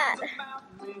do that.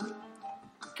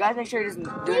 Guys, make sure he doesn't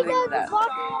do anything with that. All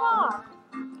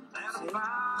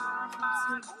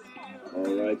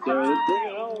right, Sarah, let's bring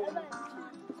it home.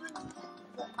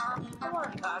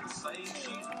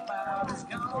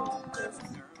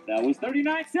 That was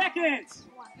 39 seconds.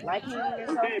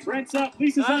 Okay, Brent's up.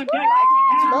 Lisa's on deck.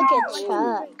 Look at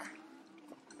Chuck.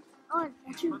 Oh,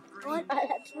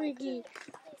 that's freaky.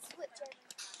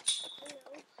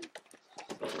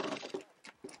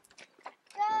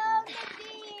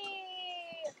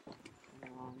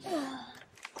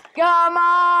 Go,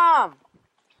 Mom!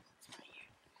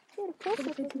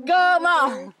 Go,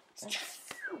 Mom!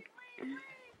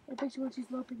 I bet you when she's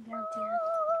loping down,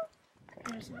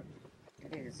 Dad.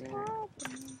 It is zoom in.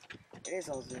 It is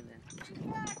all zoomed in.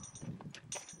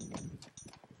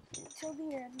 Until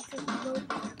the end, until the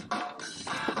lope.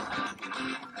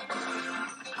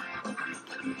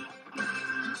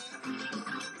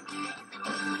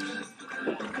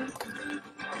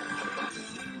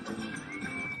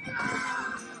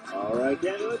 All right,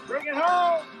 Danny, let's bring it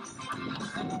home.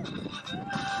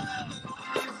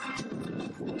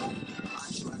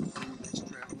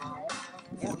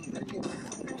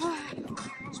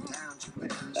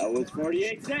 That was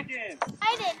 48 seconds.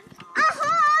 I did.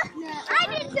 I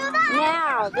didn't do that.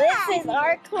 Now, this is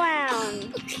our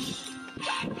clown.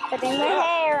 Putting the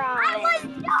hair on. I was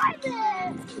doing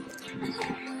this.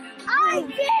 I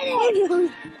did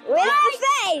it. With the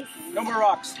face. No more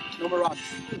rocks. No more rocks.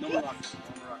 No more rocks.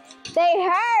 They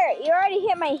hurt. You already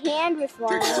hit my hand with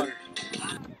one. Not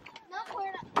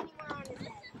pouring anymore on his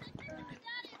head.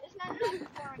 It's not pouring.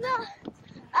 No.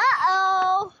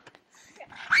 Uh-oh.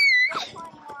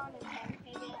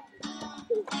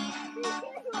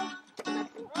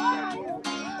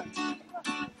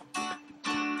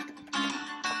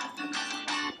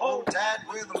 Old dad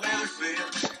with a leather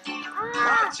fist.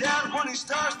 Watch out when he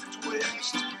starts to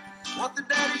twist. What the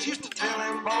daddies used to tell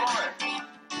him, boy,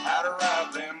 how to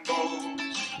ride them bows.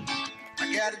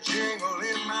 I got a jingle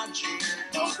in my jeans,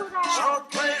 short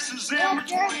places in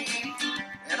between,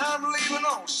 and I'm leaving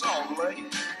on Salt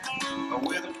Lake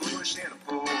with a push and a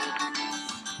pull.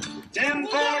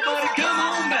 10-4, buddy, come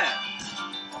on back.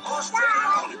 A horse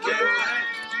trailer on the Cadillac.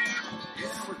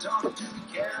 Yeah, we're talking to the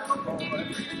cowboy in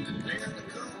the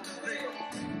cool deal.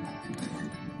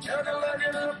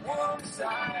 Chugga-lugging up one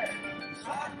side,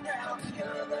 sliding down the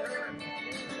other.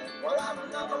 Well, I'm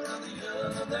another on the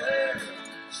other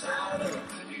side of the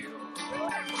hill.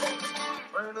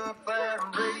 Burn up that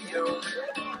radio.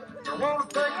 Don't want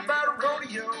to think about a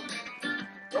rodeo.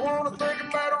 Don't want to think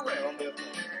about a roundup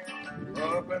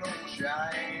up in old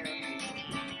Cheyenne.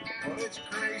 Well, it's a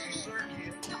crazy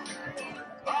circuit.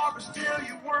 Barbara, still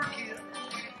you working.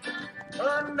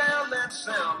 Turn down that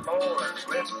sound, boys.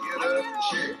 Let's get up and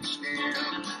shake the skin.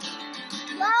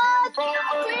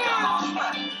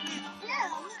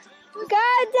 Go,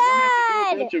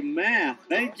 Dad! Bunch of math.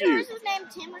 Thank you. What's his name?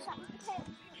 Tim or something?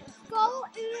 Go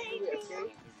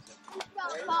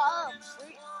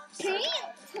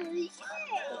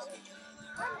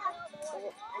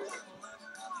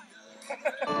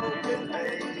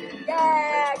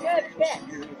Yeah, good pick.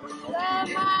 Go,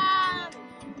 Mom!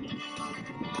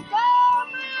 Go,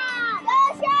 Mom! Go,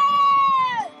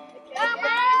 Sharon! Go,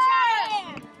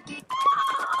 Mom!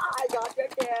 I got your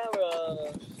camera.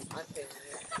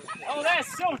 Oh, that's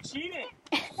so cheating.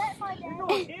 That's my dad.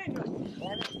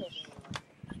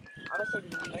 I'm gonna say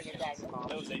you make it back, Mom.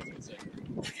 That was 18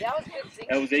 seconds. That was good.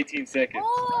 That was 18 seconds.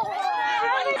 Oh,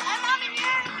 I'm on the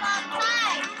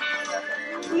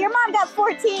Your mom got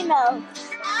 14 though.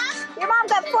 Your mom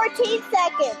got 14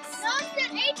 seconds. No, it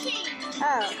said 18.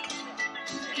 Oh.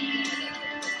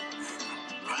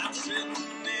 I'm sitting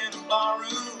in a bar room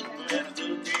and I took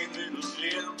a little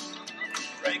sip.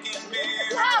 Drinking beer,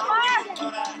 but I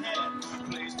had a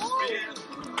place to spend.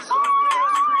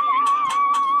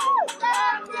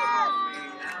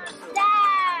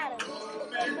 Dad!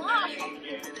 Go,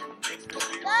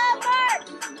 Mark!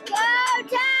 Go,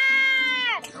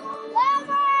 Dad! Go,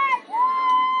 Mark!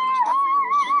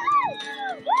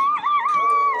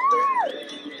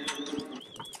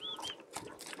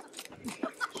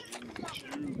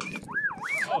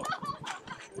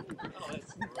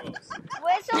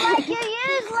 Whistle like you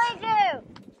usually do!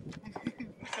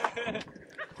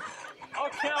 I'll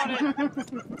count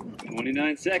it.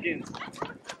 29 seconds.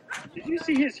 Did you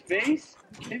see his face?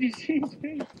 Did you see his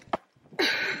face?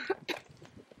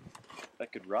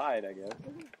 That could ride, I guess.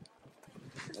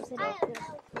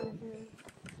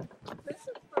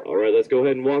 All right, let's go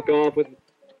ahead and walk off with...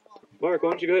 Mark, why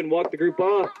don't you go ahead and walk the group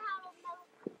off?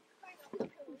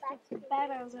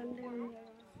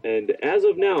 And as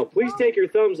of now, please take your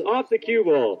thumbs off the cue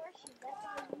ball.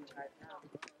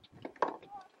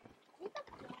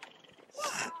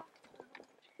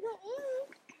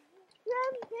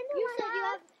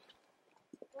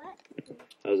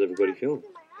 How's everybody feeling?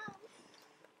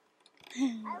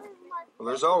 Well,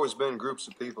 there's always been groups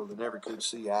of people that never could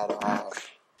see eye to eye.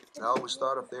 I always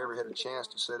thought if they ever had a chance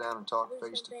to sit down and talk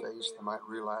face to face, they might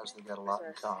realize they got a lot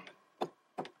in common.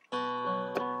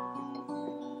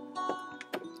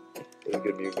 Pretty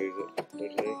good music, don't you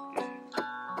think?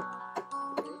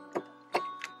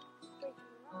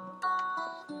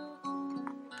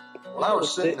 Well, I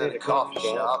was sitting in a coffee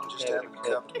shop, just having a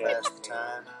cup to pass the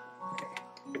time,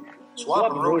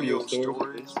 swapping rodeo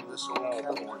stories with this old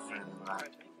cowboy friend of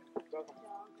mine.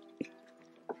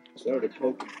 Started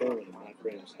poking fun at my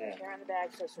friend's hat. They're on the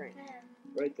bag, so straight.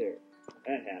 Right there.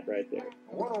 That hat right there.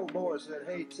 One old boy said,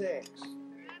 "Hey, Tex,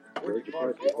 Where'd you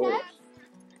park your horse?"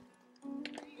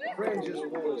 friend just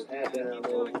Pull his hat down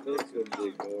low. This couldn't be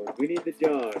ignored. We need the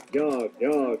jog. Jog,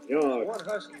 jog, jog. One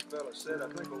husky fella said, I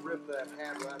think we'll rip that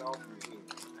hat right off your head.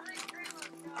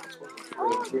 That's what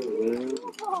the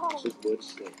Just what's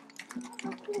said.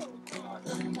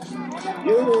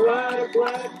 You'll ride a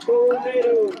black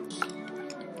tornado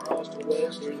across the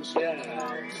western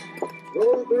skies,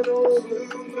 over old blue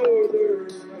northern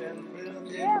and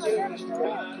just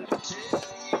right.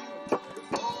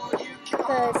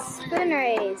 The spoon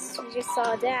race. We just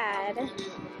saw Dad.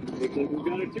 Looks like we've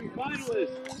got our two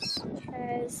finalists.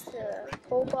 There's the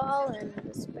pole ball and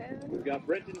the spoon. We've got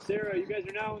Brent and Sarah. You guys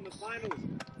are now in the finals.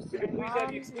 We can please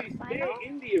have you please stay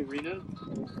in the arena.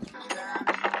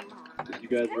 You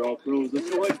guys are all pros. Let's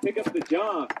go ahead and pick up the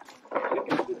jog.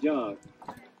 Pick up the jog.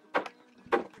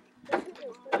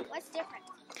 What's different?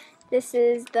 This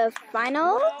is the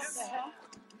finals.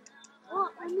 Oh,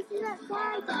 let me see that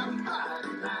side.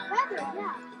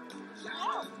 Yeah.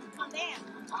 Oh, damn.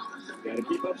 Gotta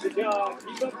keep up the jog.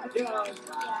 Keep up the jog.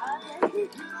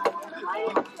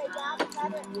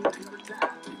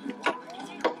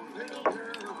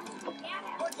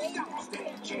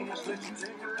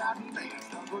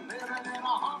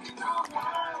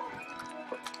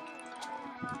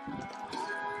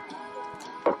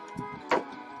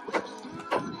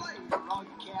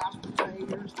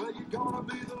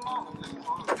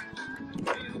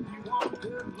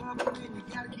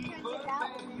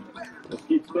 Let's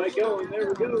keep Spike going. There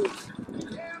we go.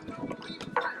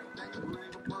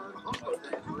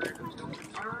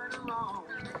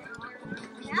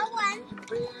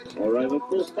 All right, let's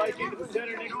pull Spike into the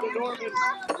center next to Norman.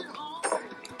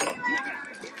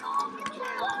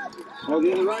 Oh,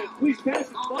 the other right. Please pass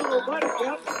it. Follow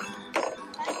Buttercup.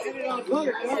 Get it on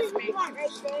Buttercup.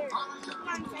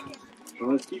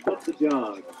 Well, let's keep up the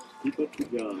jog. Keep up the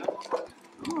jog.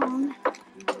 Come on.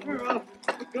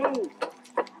 Let's go.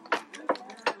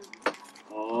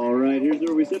 All right, here's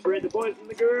where we separate the boys from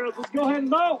the girls. Let's go ahead and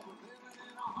low.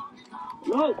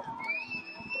 Low.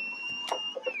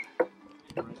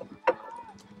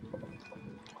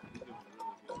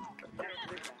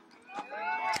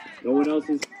 No one else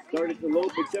has started to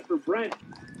lope except for Brent.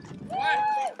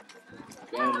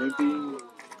 John Wimpy.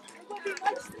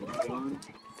 John.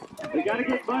 They gotta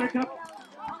get Buttercup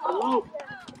a lope.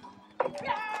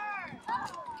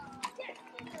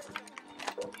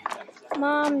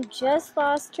 Mom just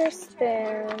lost her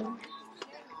spoon.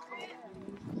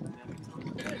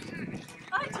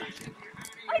 I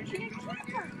can't kick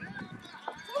her.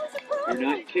 You're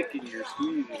not kicking, you're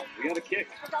squeezing. We gotta kick.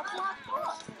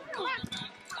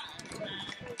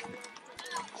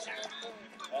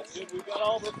 Good, we've got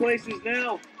all the places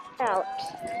now. Out.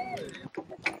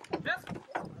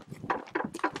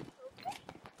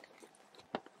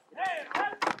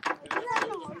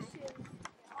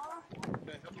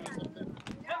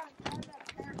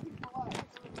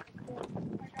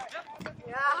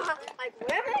 Yeah, like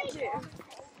women do.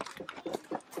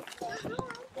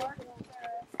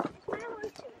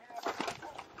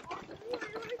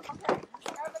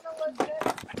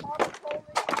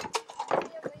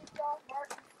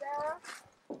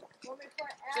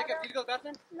 Jacob, did you go to the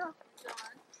bathroom? No.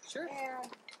 Sure. And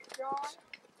John.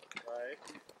 Right.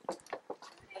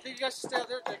 I think you guys should stay out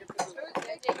there, Jacob.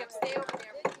 Jacob, stay over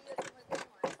there.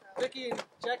 Vicky and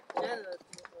Janet.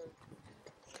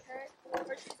 Okay.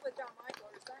 Or she's with John Michael,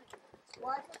 her son.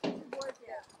 Well, I think the two boys,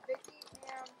 yeah. Vicky and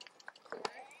Janet.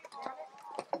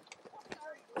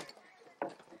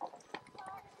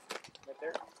 Right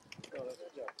there? No,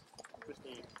 that's Joe.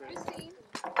 Christine. Christine,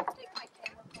 take my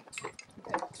camera.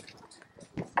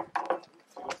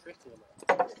 Christine.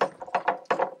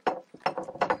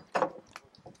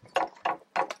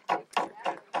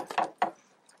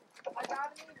 I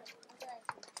got him even. Okay.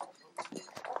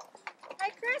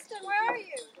 Hey, Kristen, where are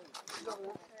you?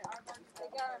 They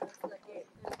got him at the gate.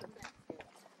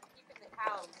 Keeping the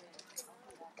cows in.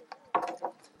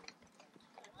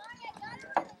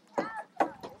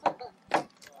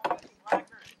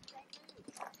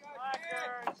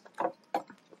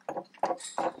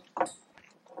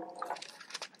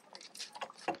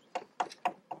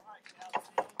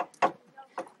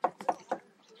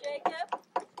 Jacob,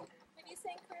 can you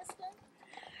sing Kristen?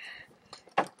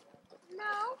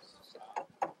 No.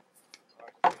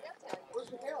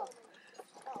 Where's Michaela?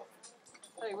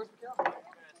 Hey, where's Michaela?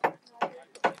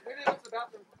 Maybe they went to the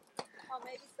bathroom. Oh,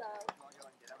 maybe so.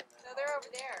 No, they're over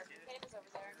there. Michaela's over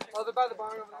there. Oh, they're by the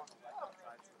barn over there.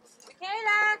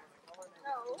 Michaela,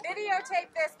 No, videotape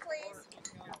this, please.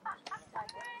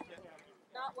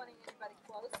 not wanting anybody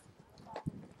close.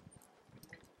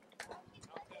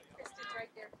 Kristen's right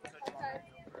there. Okay.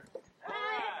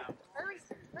 Hurry,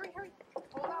 hurry, hurry.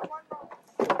 Hold on one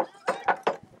moment.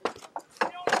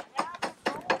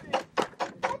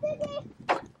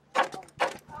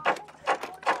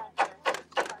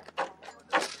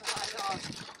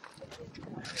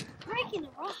 Breaking the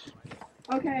rock.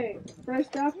 Okay,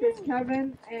 first up is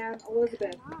Kevin and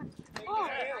Elizabeth.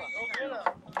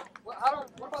 What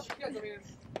about the kids? I mean,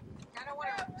 I don't want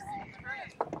to.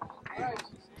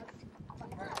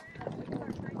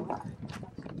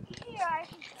 alright.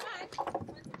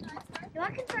 I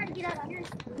can try to get out of here.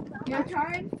 Your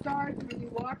time starts when you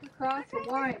walk across the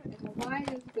line, and the line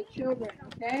is the children,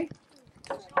 okay?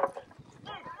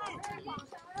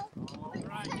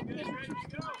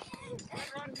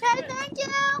 Hey, thank you.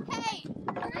 Hey,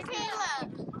 Michaela,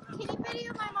 can you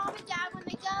video my mom and dad when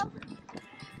they go?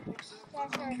 Yeah,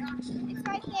 sure. It's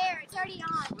right there. It's already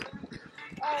on.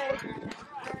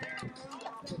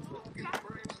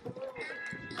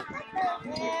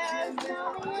 There's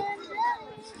Mommy and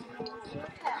Daddy.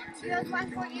 Here's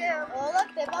one for you. Oh, look,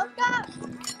 they both got.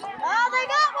 Oh, they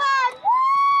got one.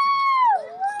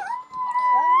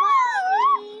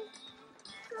 Woo!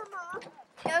 Come on.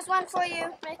 Here's one for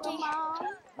you, Mickey.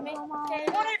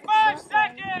 25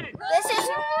 seconds! This is.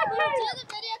 Do the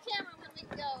video camera when we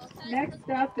go, okay? Next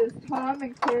up is Tom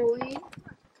and Caroline.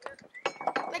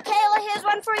 Michaela, here's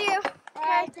one for you.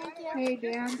 Okay, thank you. Hey,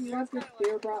 Dan, do you want this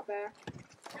beer brought back?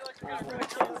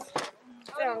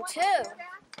 Round two.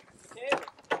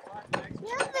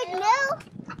 Nothing new.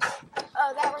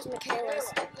 Oh, that was Michaela's.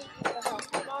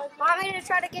 Want me to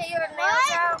try to get your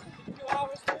nails out? Oh,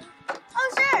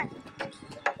 sure.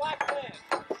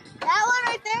 That one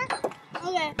right there?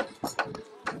 Okay.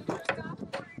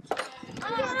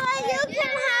 You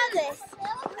can have this.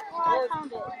 Well, I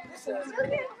found it. You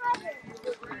can have it.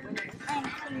 And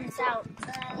clean this out.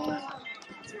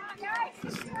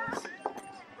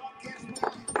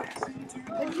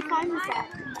 Where did you find this at?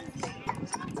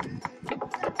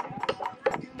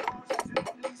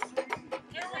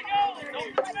 Here we go!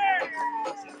 Don't come there!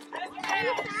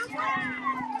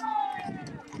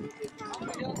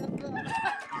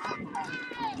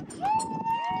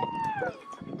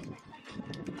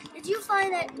 Did you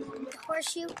find that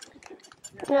horseshoe?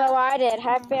 No, I did.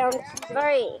 I found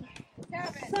 3.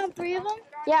 Found 3 of them?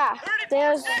 Yeah,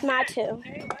 there's my 2.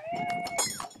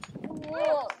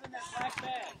 Whoa.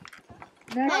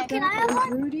 Next Can I up have is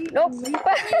one? Rudy Nope. and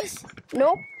Lisa.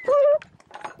 Nope.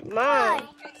 Mine.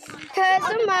 Because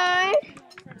of mine.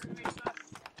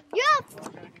 You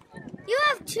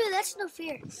have 2. That's no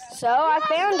fair. So I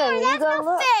found them. You go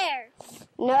look. Fair.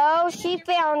 No, she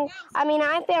found. I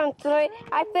found 3.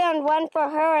 I found 1 for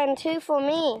her and 2 for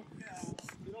me.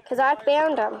 Because I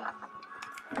found them.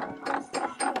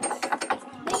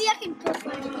 Maybe I can put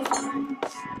one.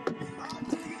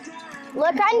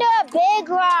 Look under a big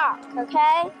rock,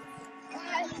 okay?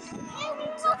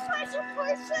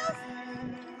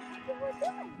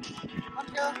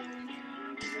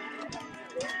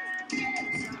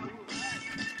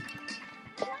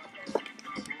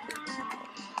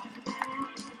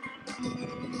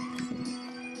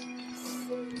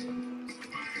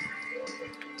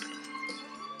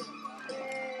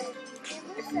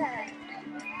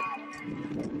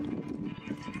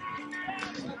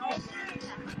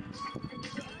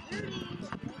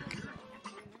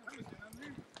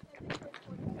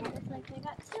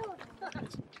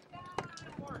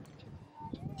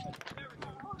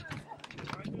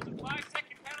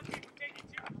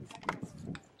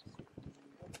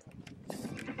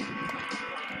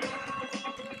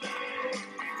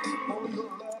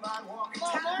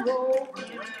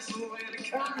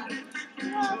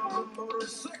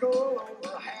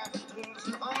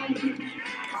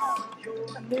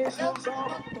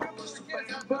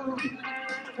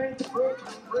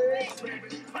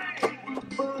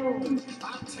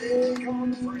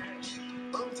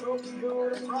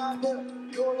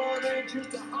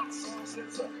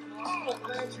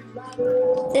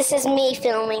 This is me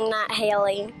filming, not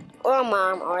Hayley, or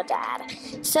Mom, or Dad.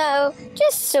 So,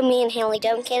 just so me and Hayley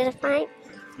don't get in a fight.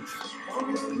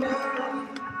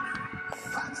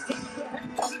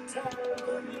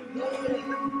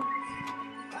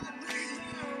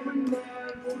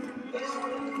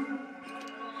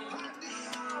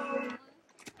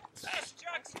 That's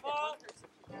Chuck's fault.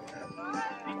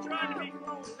 He's trying to be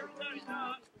cool. Turns out he's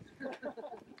not.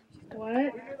 What? We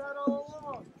did that all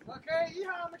along. Okay,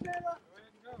 yeehaw, Michaela.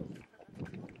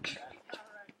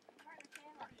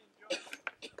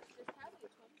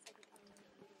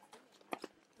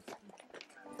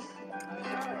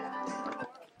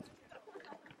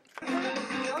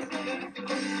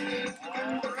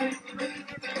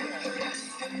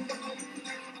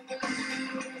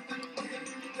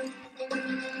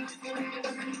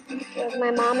 Here's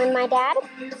my mom and my dad.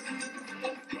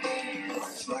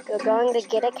 We're going to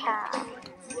get a cow.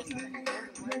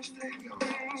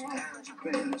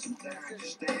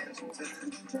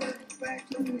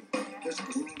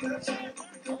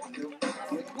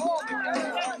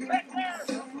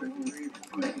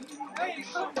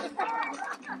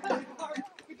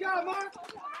 Good job, Mark.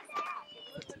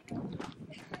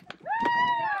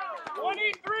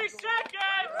 23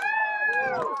 seconds.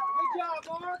 Good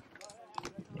job, Mark.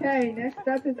 Okay, next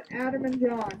up is Adam and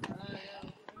John.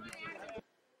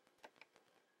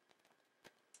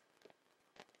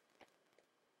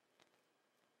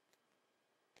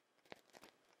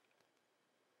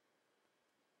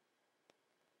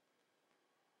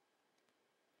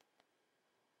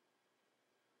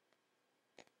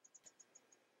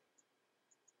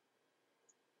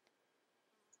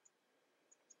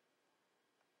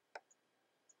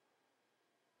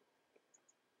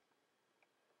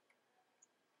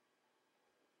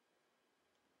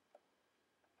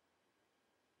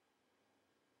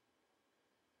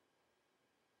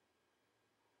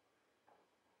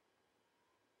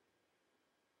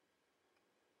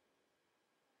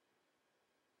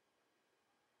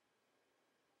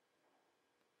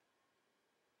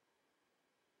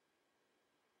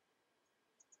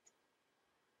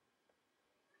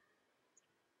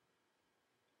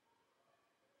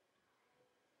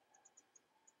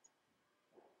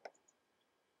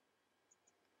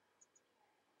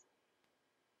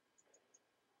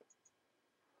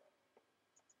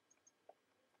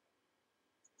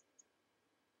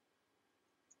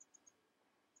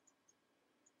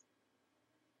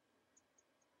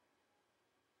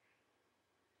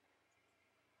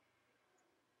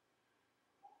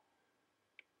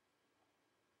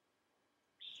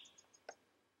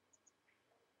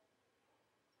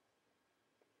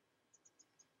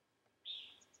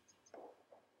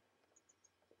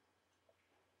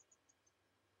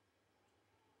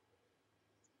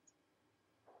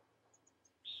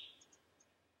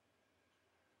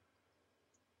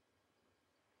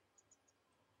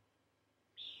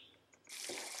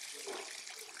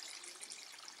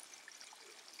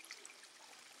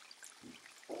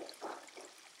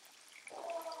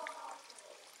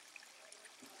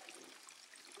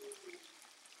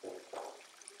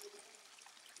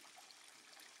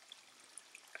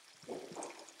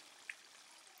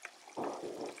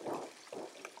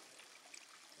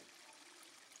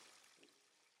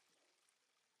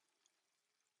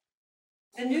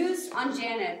 The news on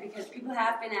Janet, because people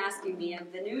have been asking me,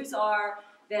 and the news are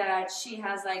that she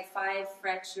has like 5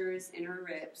 fractures in her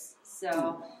ribs.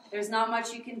 So there's not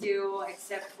much you can do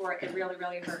except for it really,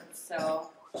 really hurts. So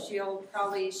she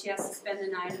has to spend the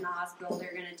night in the hospital.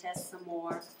 They're going to test some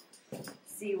more,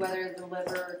 see whether the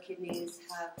liver or kidneys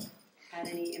have had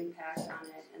any impact on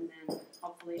it, and then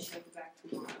hopefully she'll be back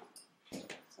tomorrow.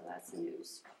 So that's the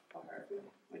news for her,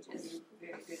 which isn't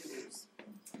very good news.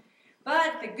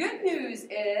 But the good news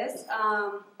is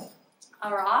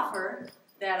our offer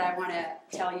that I want to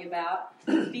tell you about,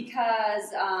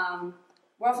 because,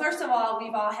 well, first of all,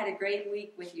 we've all had a great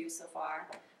week with you so far.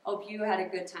 Hope you had a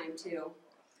good time too.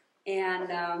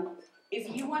 And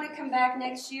if you want to come back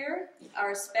next year,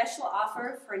 our special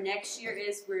offer for next year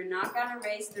is we're not going to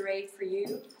raise the rate for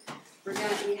you.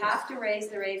 We have to raise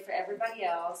the rate for everybody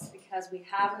else because we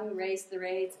haven't raised the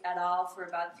rates at all for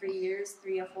about 3 years,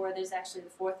 3 or 4. There's actually the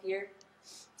 4th year.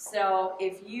 So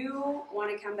if you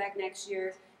want to come back next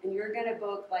year and you're going to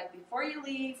book like before you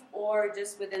leave or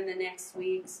just within the next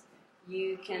weeks,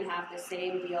 you can have the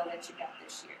same deal that you got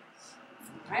this year.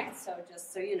 All right? So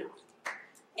just so you know.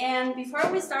 And before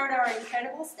we start our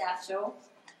incredible staff show,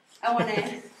 I want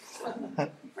to...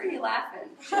 Where are you laughing?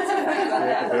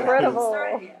 Incredible.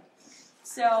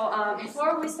 So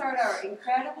before we start our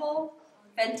incredible,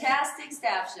 fantastic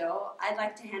staff show, I'd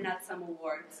like to hand out some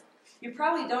awards. You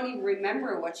probably don't even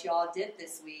remember what you all did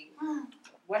this week.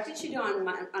 What did you do on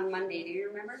Monday? Do you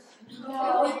remember?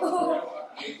 No.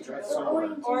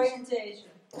 Orientation.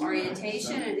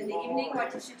 Orientation, and in the evening, what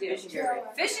did you do?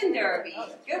 Fishing derby.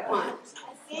 Good one.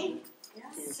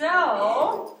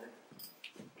 So,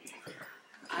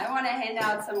 I want to hand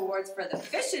out some awards for the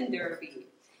fishing derby.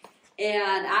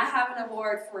 And I have an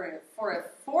award for a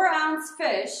 4-ounce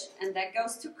fish, and that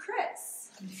goes to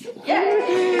Chris.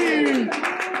 Yay!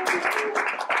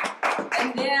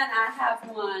 And then I have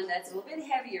one that's a little bit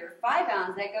heavier, 5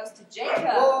 ounce, that goes to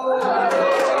Jacob.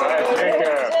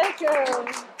 Jacob!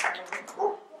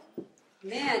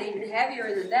 Man, even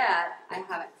heavier than that, I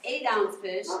have an 8-ounce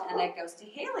fish, and that goes to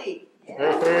Hayley.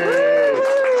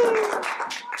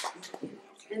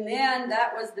 And then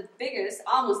that was the biggest,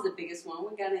 almost the biggest one.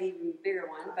 We got an even bigger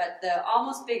one, but the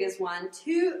almost biggest one,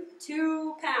 2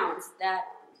 pounds. That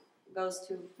goes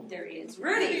to, there he is,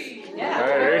 Rudy. Yeah.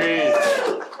 Hey.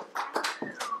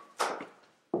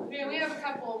 Okay, we have a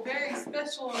couple of very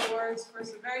special awards for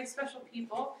some very special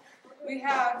people. We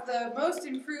have the Most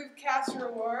Improved Caster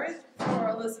Award for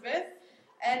Elizabeth,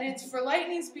 and it's for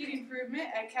lightning speed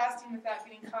improvement at casting without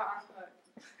getting caught on hook.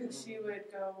 She would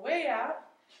go way out,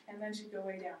 and then she'd go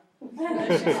way down. And then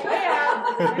she'd go way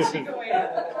out, and then she'd go way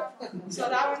up. So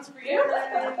that one's for you.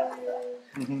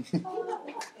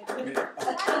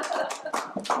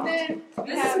 And then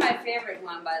this is my favorite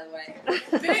one, by the way.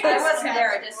 I wasn't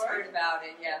there, I just heard about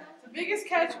it, yeah. The biggest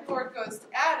catch award goes to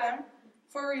Adam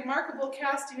for remarkable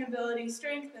casting ability,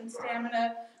 strength, and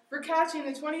stamina for catching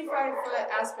the 25-foot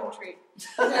aspen tree.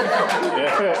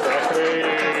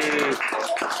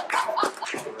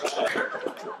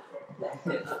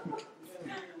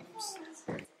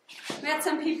 We had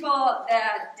some people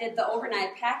that did the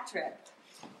overnight pack trip.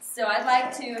 So I'd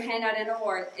like to hand out an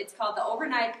award. It's called the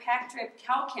Overnight Pack Trip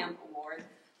Cow Camp Award.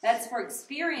 That's for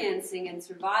experiencing and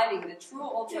surviving the true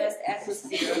Old West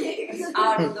atmosphere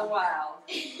out in the wild.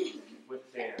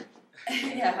 With Dan.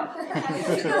 Yeah.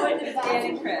 With Dan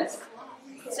and Chris.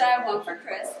 So I have one for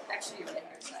Chris. Actually, you're right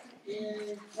here a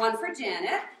second. One for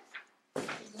Janet.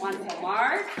 One for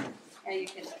Mark. Yeah, you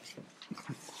can.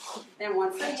 Then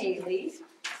one for Hayley.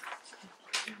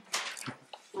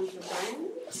 One for Brian.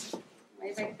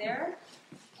 Way back there.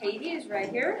 Katie is right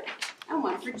here. And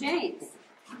one for James.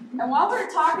 And while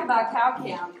we're talking about cow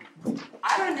camp,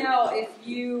 I don't know if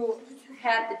you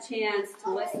had the chance to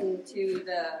listen to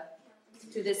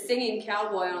the singing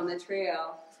cowboy on the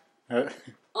trail.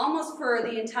 Almost for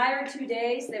the entire 2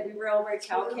 days that we were over at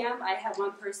cow camp, I had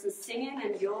one person singing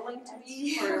and yodeling to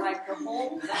me for like the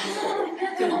whole time.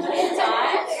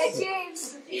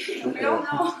 James. We don't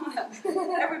know.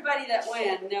 Everybody that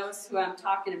went knows who I'm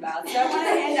talking about. So I want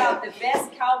to hand out the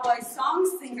Best Cowboy Song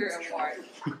Singer Award.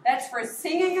 That's for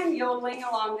singing and yodeling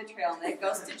along the trail, and that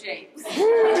goes to James.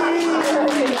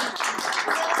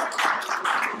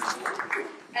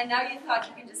 And now you thought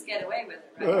you could just get away with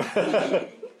it, right?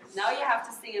 Now you have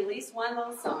to sing at least one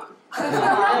little song. Come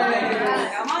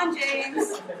on,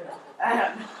 James.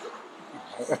 I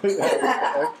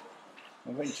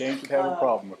think James would have a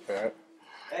problem with that.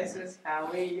 This is how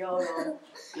we yodel.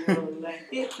 Yodeling.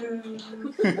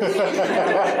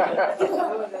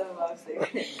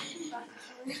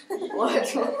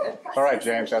 All right,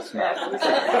 James, that's enough.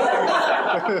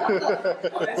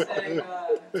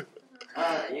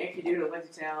 Yankee Doodle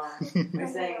went to town. We're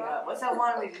saying, what's that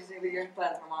one we just did with your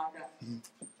class, Monica?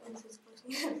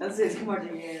 That's his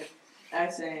marching in. I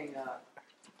was saying,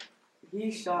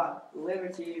 he shot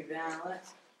Liberty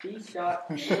Valance. He shot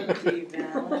Liberty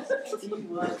Valance. He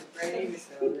was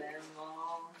bravest of them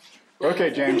all.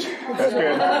 Okay, James. That's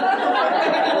good.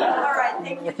 All right,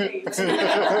 thank you, James.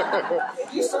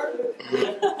 You started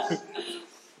it.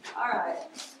 All right.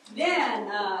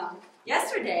 Then,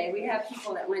 yesterday, we have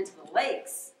people that went to the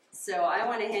lakes. So I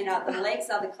want to hand out the Lakes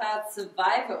of the Clouds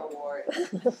Survivor Award.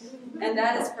 And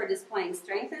that is for displaying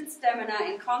strength and stamina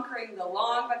in conquering the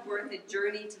long but worth it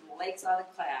journey to the Lakes of the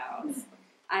Clouds.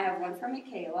 I have one for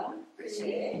Michaela.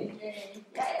 Appreciate it.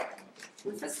 Yay.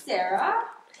 One for Sarah.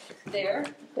 There.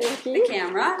 Thank you. The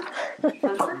camera.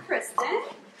 One for Kristen.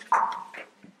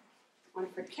 One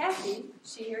for Kathy.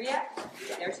 Is she here yet?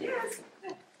 There she is.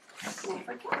 One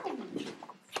for Kathy.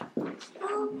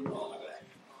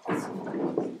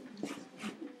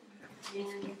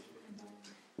 And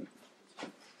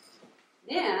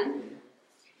then,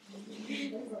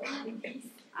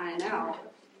 I know.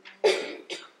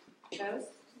 Those?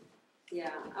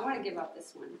 Yeah, I want to give up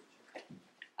this one.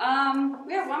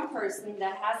 We have one person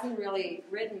that hasn't really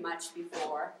ridden much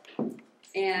before.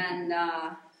 And,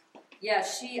 yeah,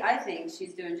 I think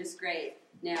she's doing just great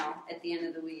now at the end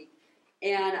of the week.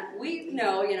 And we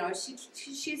know, she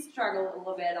struggled a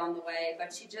little bit on the way,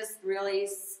 but she just really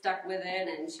stuck with it,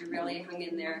 and she really hung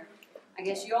in there. I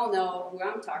guess you all know who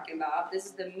I'm talking about. This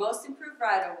is the Most Improved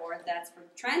Rider Award. That's for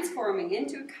transforming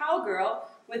into a cowgirl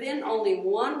within only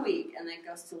 1 week, and that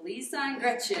goes to Lisa and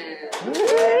Gretchen.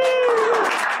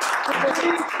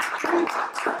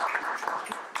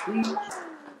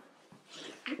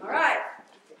 All right.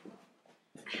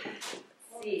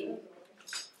 Let's see.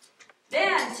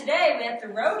 Then, today we have the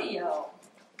rodeo.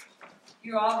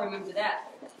 You all remember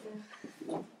that.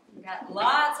 We got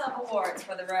lots of awards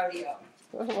for the rodeo.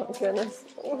 Oh my goodness.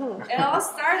 It all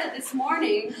started this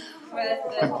morning with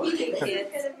the PE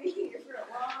kids.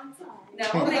 No,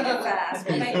 we'll make it fast.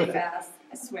 We'll make it fast,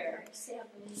 I swear.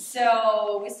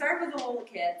 So, we started with the little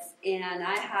kids, and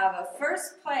I have a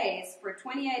first place for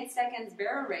 28 seconds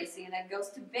barrel racing, and that goes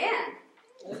to Ben.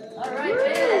 All right,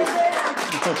 Ben.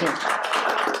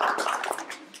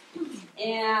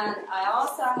 And I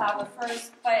also have a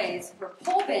first place for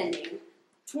pole bending,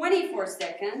 24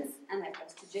 seconds, and that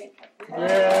goes to Jacob.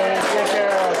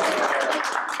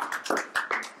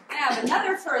 I have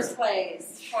another first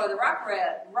place for the rock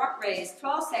race,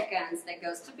 12 seconds, that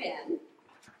goes to Ben.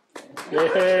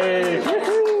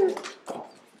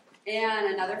 And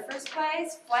another first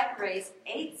place, flat race,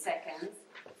 8 seconds,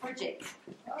 for Jake.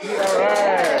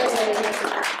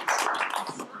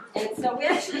 And so we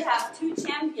actually have 2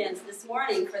 champions this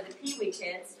morning for the Pee Wee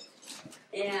kids.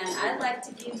 And I'd like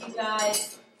to give you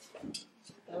guys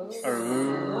a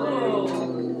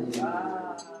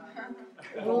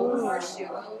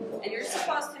horseshoe. And you're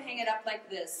supposed to hang it up like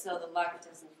this so the luck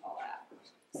doesn't fall out.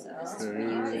 So this is for you.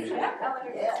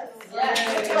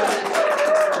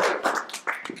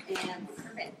 And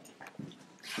perfect.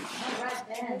 All right,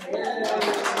 Ben.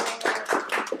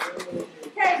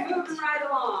 Okay, moving right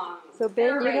along. So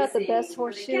Ben, you got the best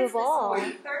horseshoe of all.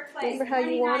 Remember how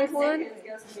you wanted one?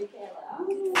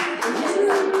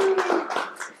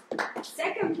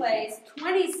 Second place,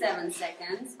 27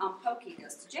 seconds on Pokey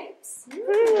goes to James.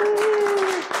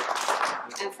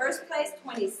 And first place,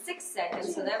 26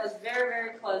 seconds, so that was very,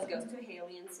 very close, goes to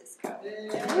Hayley and Cisco.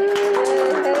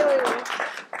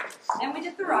 Then we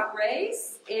did the rock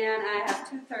race, and I have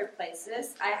 2 third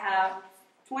places. I have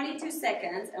 22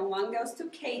 seconds, and 1 goes to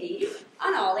Katie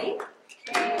on Ollie.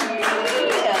 And 1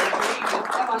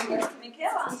 goes to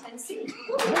Michaela on Tennessee.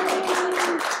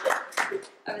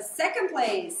 I have a second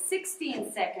place,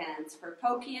 16 seconds for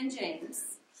Pokey and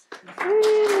James.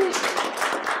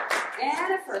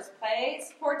 And a first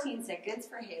place, 14 seconds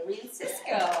for Hayley and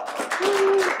Cisco.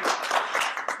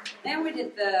 Then we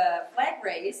did the flag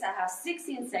race. I have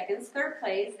 16 seconds. Third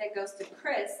place, that goes to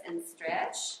Chris and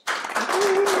Stretch.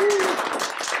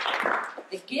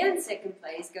 Again, second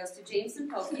place goes to James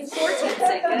and Pokey, 14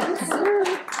 seconds.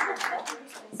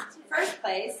 First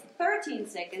place, 13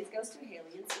 seconds, goes to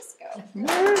Hayley and Cisco.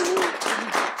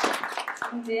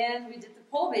 And then we did the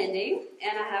pole bending,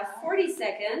 and I have 40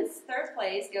 seconds. Third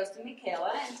place goes to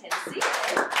Michaela in Tennessee.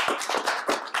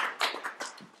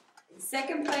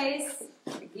 Second place,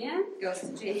 again, goes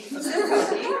to James and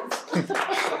Pokey.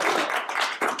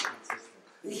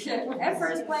 And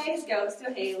first place goes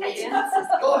to Hayley and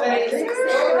Cisco.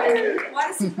 What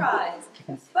a surprise.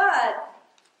 But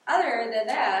other than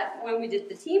that, when we did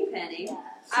the team penny,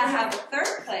 I have a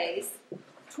third place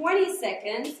 20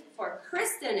 seconds for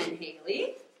Kristen and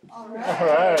Hayley. All All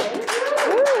right.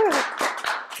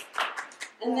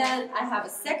 And then I have a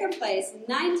second place,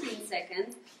 19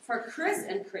 seconds for Chris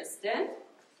and Kristen.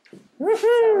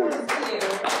 Woohoo! One for you.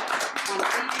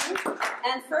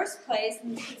 And first place,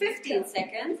 15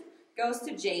 seconds, goes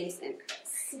to James and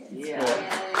Chris. Yeah.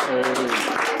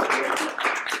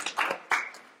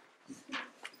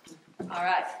 All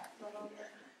right.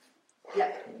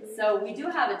 Yeah. So we do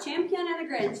have a champion and a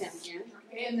grand champion.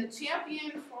 Okay, and the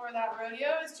champion for that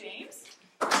rodeo is James.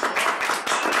 Grand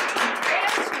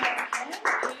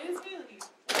champion is Hayley.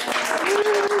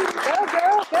 Go,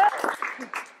 girl, go!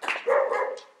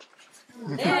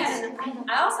 And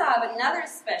I also have another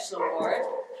special award,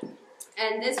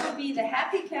 and this would be the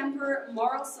Happy Camper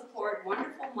Moral Support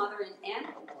Wonderful Mother and Aunt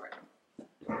Award.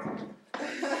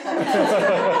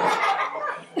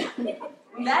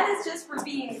 And that is just for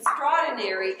being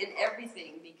extraordinary in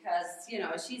everything, because, you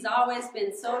know, she's always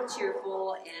been so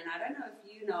cheerful, and I don't know if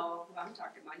you know who I'm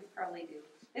talking about. You probably do.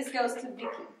 This goes to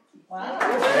Vicky. Wow.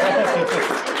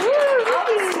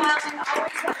 Always smiling,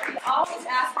 always happy, always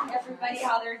asking everybody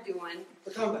how they're doing.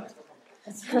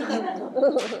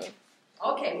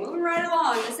 Okay, moving right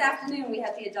along. This afternoon we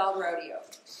had the adult rodeo,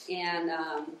 and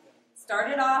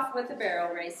started off with the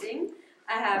barrel racing.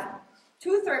 I have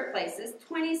 2 third places,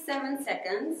 27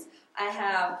 seconds. I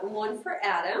have one for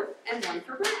Adam and one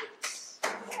for Brent.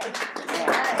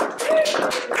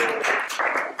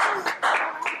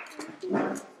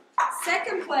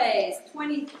 Second place,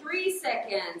 23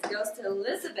 seconds, goes to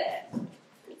Elizabeth.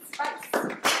 Spice.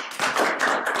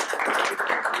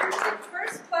 In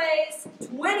first place,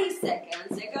 20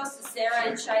 seconds, it goes to Sarah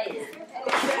and Cheyenne.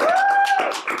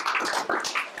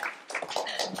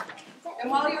 And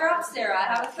while you're up, Sarah, I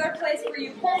have a third place for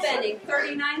you, pole bending,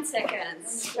 39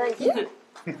 seconds. Thank you.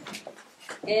 And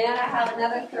I have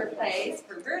another third place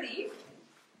for Gertie.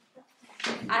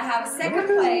 I have a second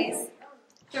place,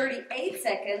 38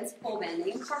 seconds, pole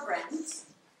bending for Brent.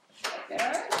 Okay.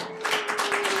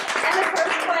 And the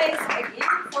first place,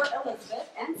 again, for Elizabeth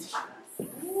and Spice.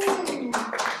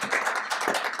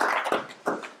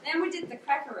 Then we did the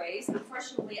cracker race.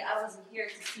 Unfortunately, I wasn't here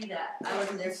to see that. I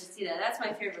wasn't there to see that. That's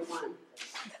my favorite one.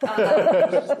 I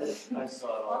saw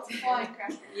it all. Lots of flying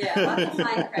crackers. Yeah, lots of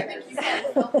flying crackers.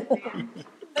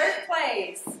 Third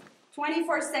place,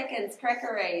 24 seconds,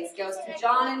 cracker race, goes to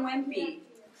John and Wimpy.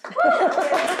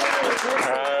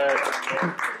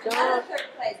 Another third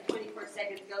place, 24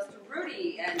 seconds, goes to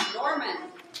Rudy and Norman.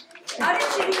 How did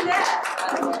you do that,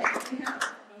 by the way?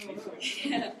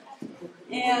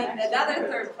 And another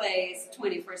third place,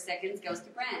 24 seconds, goes to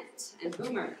Brent and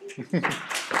Boomer. Then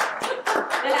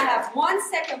I have one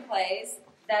second place,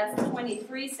 that's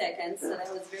 23 seconds, so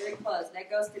that was very close. That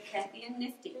goes to Kathy and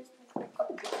Nifty.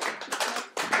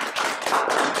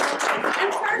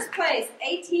 And first place,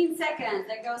 18 seconds,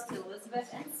 that goes to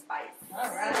Elizabeth and Spice. All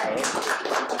right.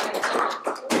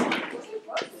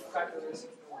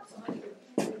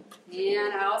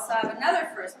 And I also have another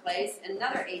first place,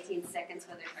 another 18 seconds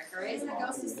for the cracker race, that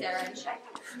goes to Sarah and Shaq.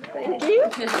 Thank you.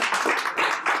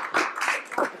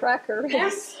 Cracker race.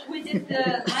 Next, we did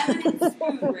the lemon and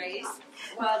spoon race.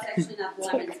 Well, it's actually not the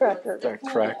lemon and spoon, it's the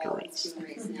Cracker and spoon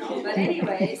race now. But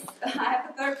anyways, I have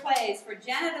a third place for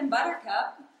Janet and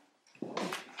Buttercup.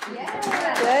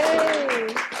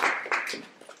 Yay!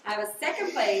 I have a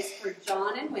second place for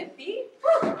John and Wimpy.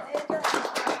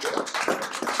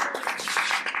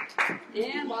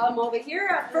 And while I'm over here,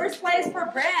 a first place for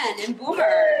Brent and Boomer.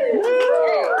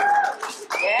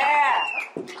 Yeah.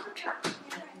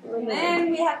 And then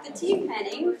we have the team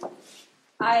penning.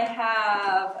 I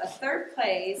have a third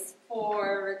place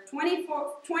for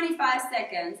 25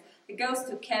 seconds. It goes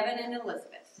to Kevin and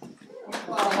Elizabeth.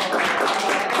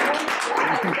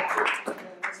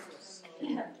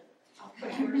 Yeah. I'll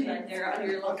put yours right there on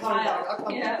your little pile.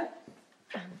 Yeah.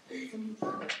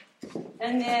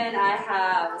 And then I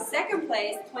have second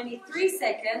place, 23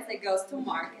 seconds. It goes to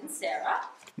Mark and Sarah.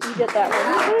 You get that one.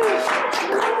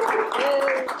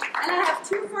 And I have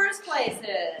 2 first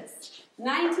places,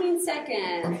 19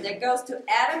 seconds. That goes to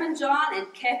Adam and John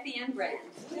and Kathy and Brent.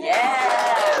 Yeah.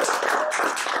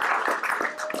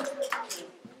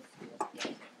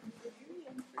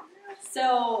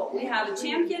 So we have a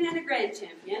champion and a grand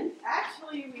champion.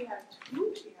 Actually, we have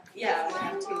 2 champions. Yeah, we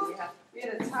have 2. We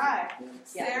had a tie.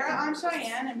 Yeah. Sarah on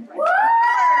Cheyenne and Brent.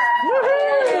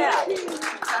 Yeah.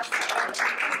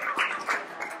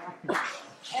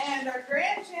 And our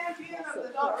grand champion of the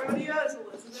adult rodeo is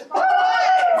Elizabeth.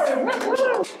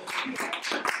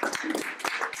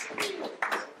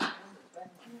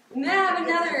 And then I have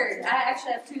I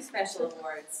actually have 2 special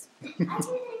awards.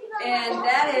 And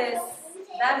that is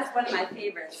That is one of my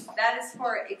favorites. That is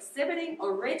for exhibiting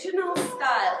original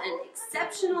style and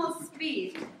exceptional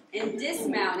speed in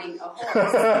dismounting a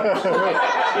horse.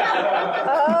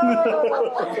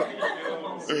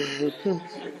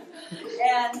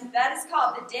 And that is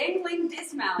called the Dangling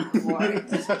Dismount Award.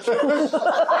 And I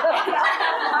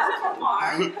have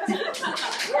one for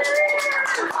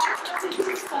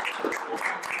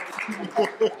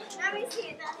Let me see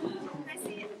it. I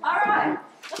see it. All right.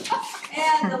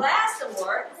 And the last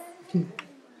award,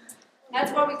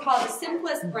 that's what we call the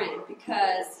simplest brand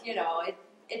because, you know,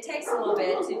 it takes a little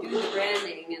bit to do the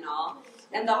branding and all.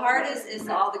 And the hardest is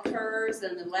all the curves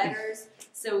and the letters.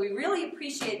 So we really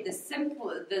appreciate the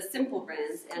simple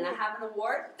brands. And I have an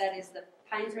award that is the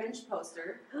Pines Ranch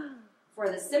poster for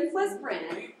the simplest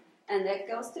brand. And that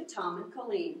goes to Tom and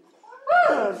Colleen.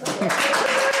 What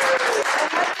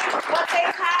they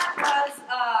had was,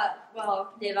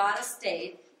 well, Nevada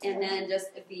State, and then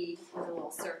just a V with a little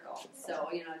circle. So,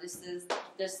 you know, just the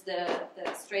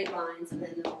straight lines and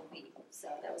then the little V. So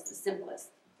that was the simplest.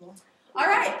 All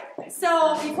right.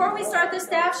 So before we start the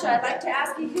staff show, I'd like to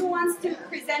ask you who wants to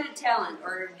present a talent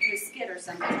or do a skit or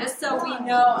something, just so we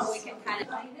know and we can kind of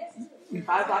find it.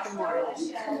 5 o'clock in the morning.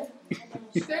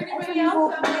 Is there anybody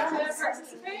else that would like to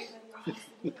participate?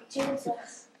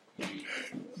 Jesus.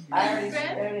 I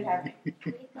already have it.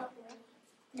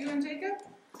 You and Jacob?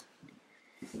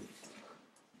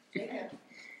 Jacob.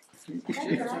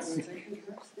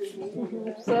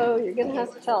 So you're going to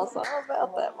have to tell us all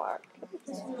about that, Mark.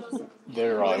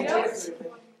 There I was.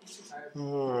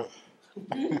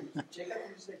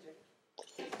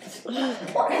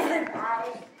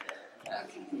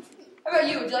 How about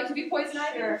you? Would you like to be poison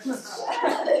ivy or?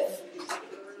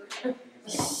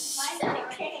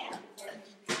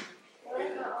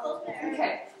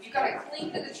 Okay, you gotta cling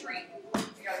to the tree.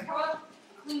 You gotta come up,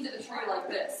 cling to the tree like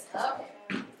this. Okay.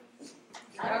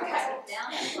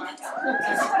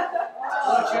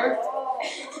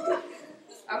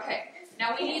 Okay. Now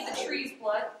we need the tree's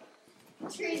blood.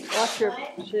 Watch your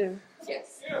shoe.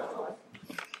 Yes.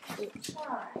 Would you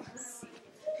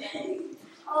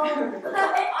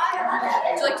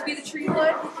like to be the tree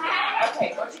blood? Okay,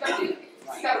 what you gotta do?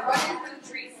 You gotta run in for the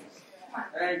trees. Come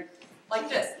on. Like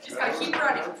this. Just gotta keep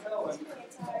running.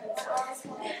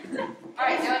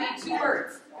 Alright, now I need 2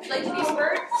 birds. Would you like to be a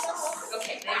bird?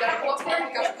 Okay, now you gotta go up there and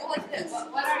you gotta go like this.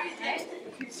 What are you, okay?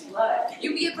 You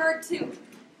be a bird too.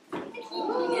 Come on,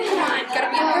 you gotta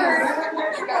be a bird.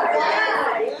 You gotta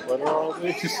What are all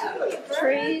these?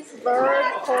 Trees, bird,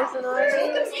 poison ivy.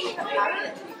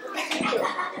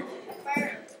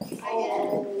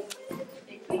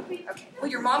 Okay. Well,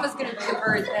 your mama's gonna be a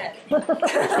bird then.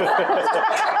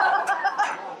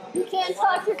 You can't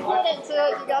talk your kid into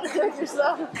it. You got to do it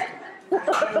yourself.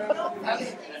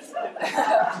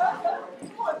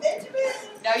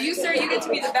 Now you, sir, you get to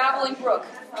be the babbling brook.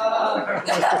 You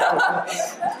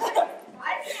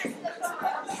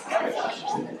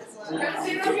gotta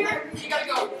sit over here. You gotta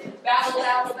go babble,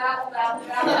 babble, babble, babble,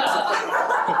 babble.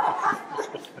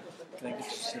 Can I get you to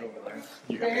sit over there?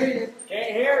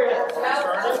 Can't hear you.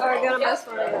 Alright, got a mess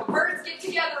for you. Birds get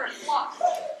together and flock.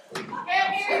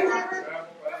 Can't hear you.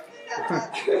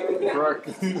 Brooke.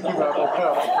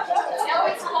 Now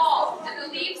it's fall, and the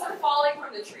leaves are falling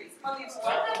from the trees. Come on, leaves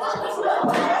fall.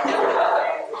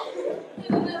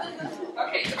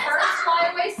 Okay, the birds fly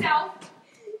away south.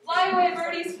 Fly away,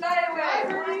 birdies, fly away.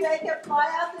 They can fly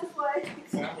out this way.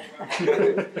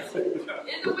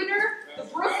 In the winter, the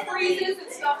brook freezes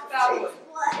and stops babbling.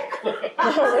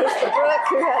 There's the brook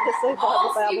who had to say All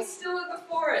babble babble. seems still in the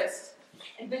forest,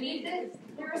 and beneath it,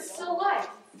 there is still life.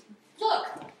 Look,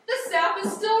 the sap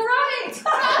is still running.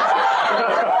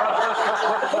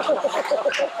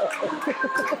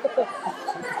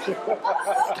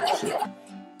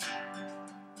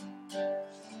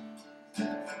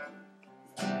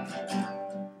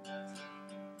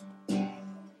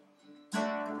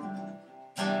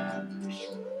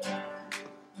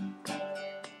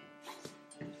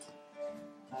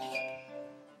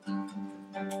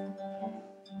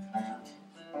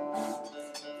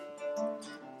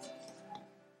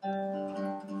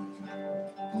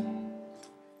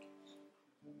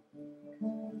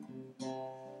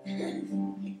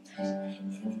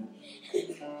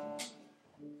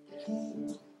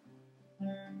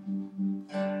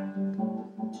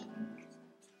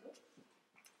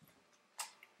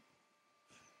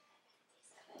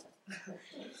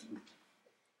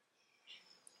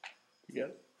 You got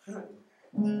it?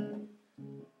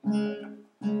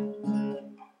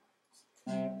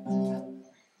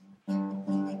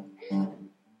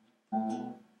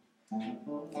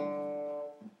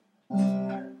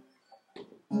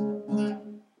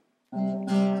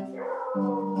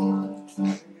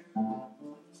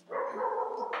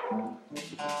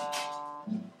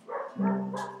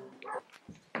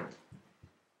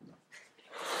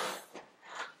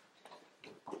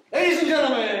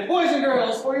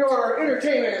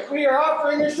 year, we are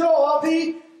offering a show of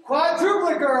the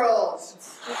Quadruplet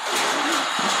Girls.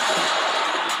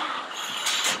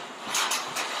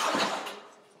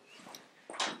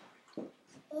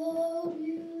 Oh,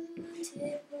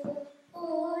 beautiful,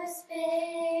 oh,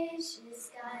 spacious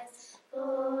skies,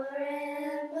 forever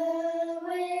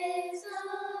waves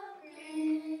of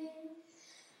rain,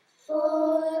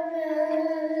 for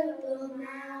purple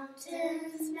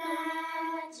mountains,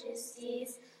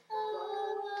 majesties of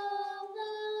all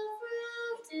the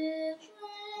fruited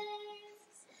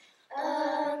plains.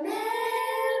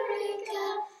 America,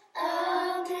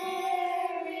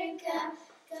 America,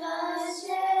 God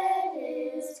shed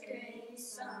His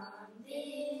grace on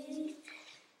thee,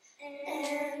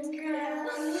 and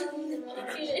crowned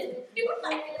with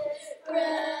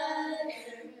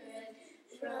brotherhood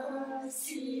from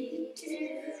sea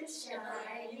to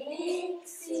shining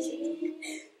sea.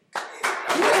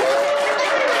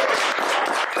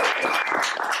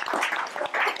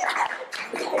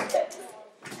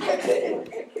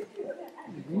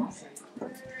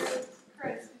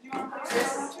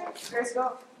 Chris,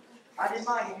 go. I did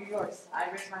mine, you do yours.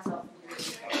 I raised myself.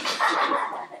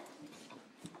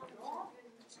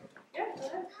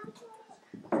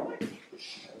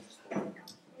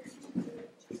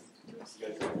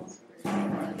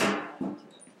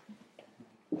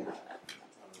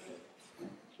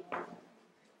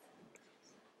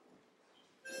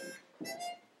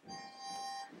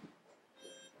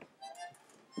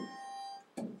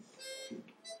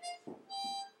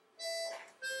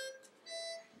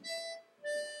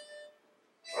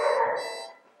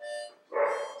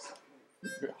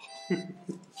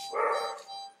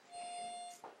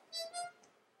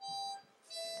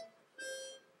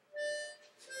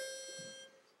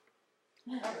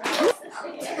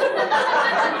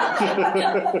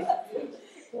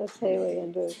 That's Hayley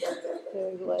under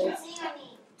Hayley's legs.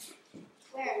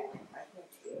 Where?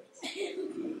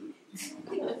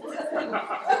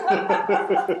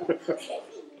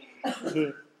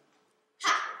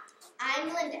 Hi,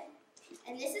 I'm Linda,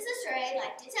 and this is a story I'd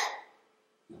like to tell.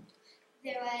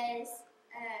 There was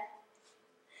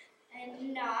a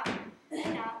knock upon the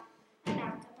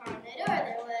door.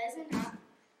 There was a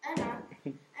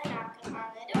knock upon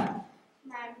the door.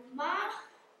 My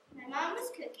mom was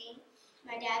cooking.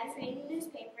 My dad was reading the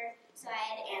newspaper, so I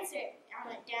had to answer it. I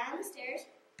went down the stairs,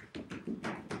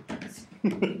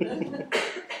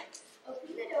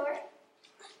 opened the door.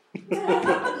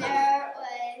 There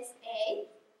was a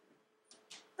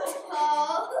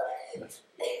tall,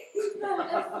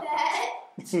 fat,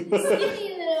 skinny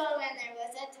little man. There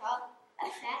was a tall,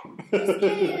 fat,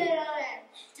 skinny little man.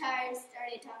 Tara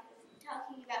started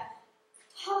talking about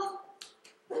politics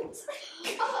and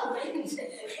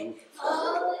small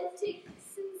politics.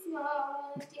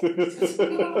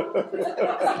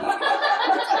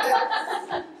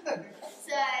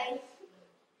 So I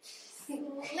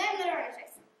slammed the door in his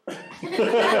face.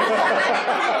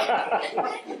 I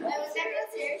went back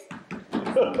downstairs.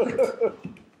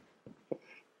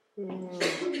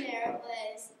 There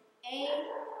was a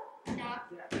knock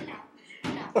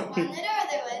upon the door.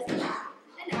 There was a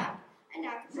knock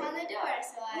upon the door.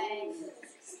 So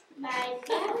my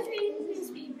dad was reading the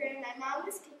newspaper and my mom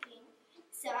was cooking,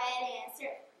 so I had to answer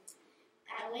it.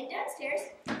 I went downstairs,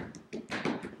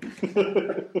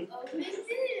 opened the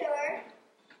door.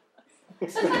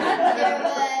 There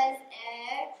was a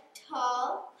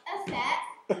tall, a fat,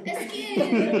 a skinny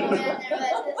little man. There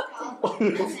was this tall, a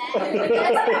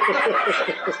fat,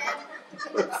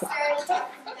 and started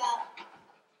talking about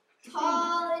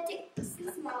politics and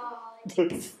small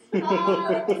politics,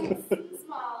 politics and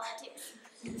small politics.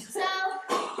 So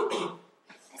I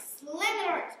slammed the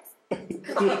door in his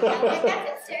face. I went back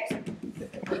upstairs, and there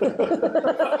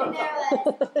was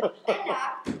a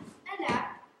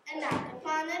knock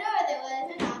upon the door. There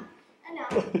was a knock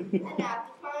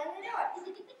upon the door.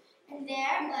 And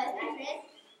there was my friend,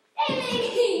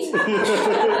 Hayley!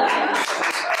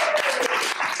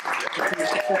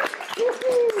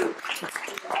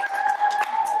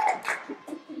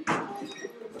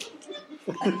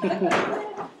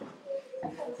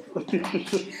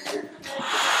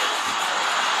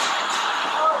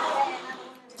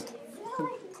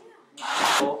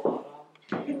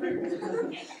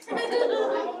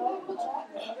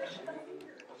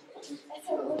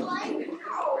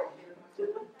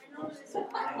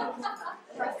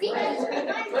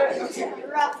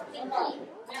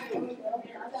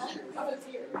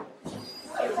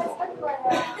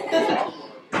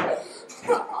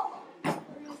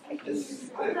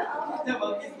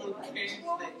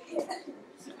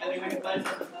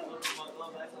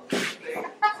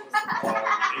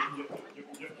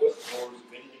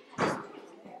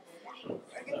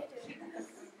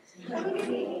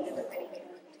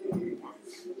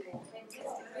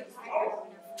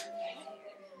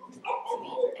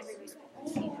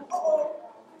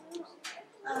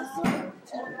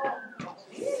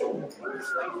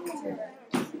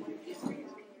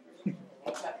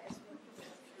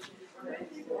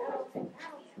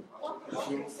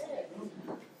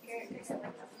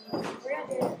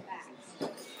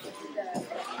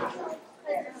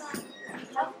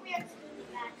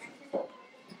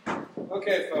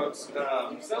 Okay, folks,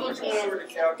 summer's going over to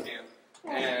cow camp,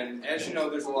 and as you know,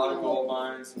 there's a lot of gold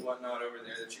mines and whatnot over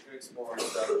there that you can explore and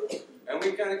stuff. And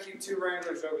we kind of keep 2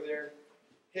 wranglers over there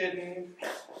hidden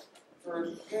for,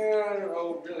 I don't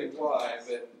know really why,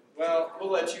 but, well,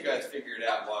 we'll let you guys figure it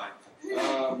out why.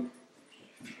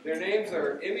 Their names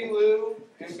are Emmy Lou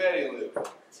and Betty Lou.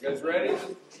 You guys ready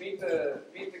to meet the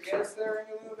guests there,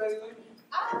 Emmy Lou and Betty Lou?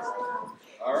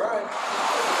 All right.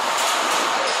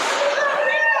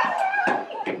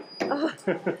 How's it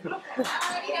going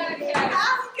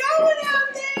out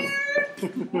there?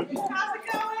 How's it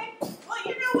going? Well,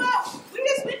 you know what? We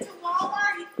just went to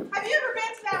Walmart. Have you ever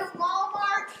been to that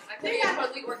Walmart? They have a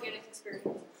totally organic experience.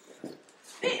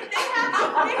 They have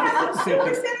a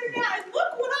super center now. And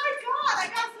look what I got. I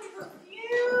got some perfume.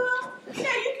 You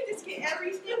know, you can just get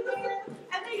everything there.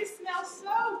 And they just smell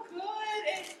so good.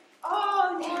 And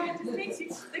oh, man, it just makes you,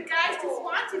 the guys just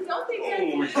want to, don't they? They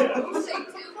do.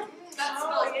 That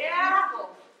smells beautiful.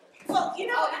 Well, you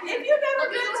know, if you've ever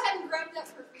been go ahead and grab that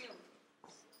perfume.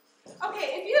 Okay,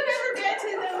 if you've ever been to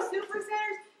those super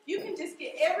centers, you can just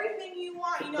get everything you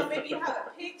want. You know, maybe you have a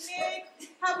picnic,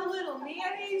 have a little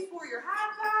mayonnaise for your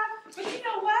hot dog. But you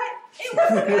know what? It was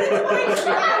good as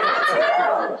moisturizer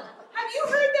too. Have you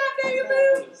heard that, baby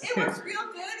boo? It works real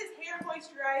good as hair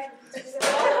moisturizer.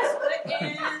 Split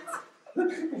ends.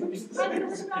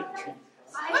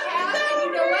 I have, and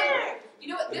you know what? You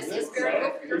know what? This is very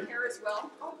good for your hair as well.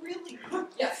 Oh, really?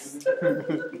 Yes. And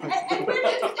where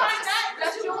did you find that?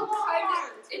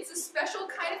 It's a special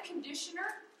kind of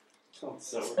conditioner. Oh,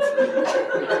 so. Oh,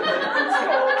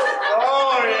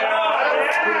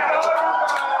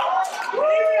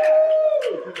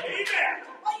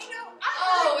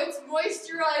 Oh, it's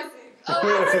moisturizing. Oh,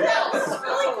 it smells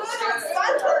really good on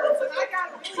sunburns, and I got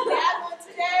a really bad one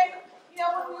today. You know,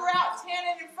 when we were out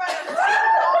tanning in front of the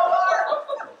Walmart.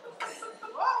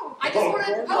 I just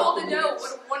wanted you all to know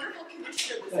what a wonderful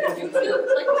conditioner this is. You too, would you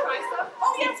like to try some?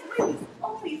 Oh, yes, please. Oh,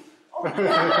 please. Oh,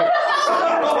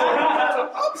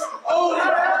 Oh,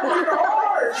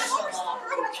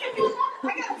 I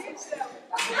got a big show.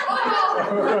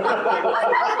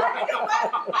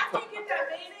 After you get that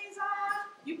mayonnaise on,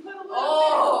 you put a little bit of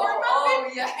corn on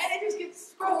it, yes. and it just gets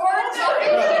Corn swirled in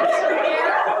your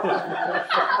hair.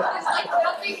 It's like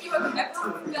nothing you have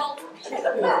ever felt before.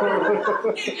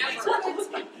 You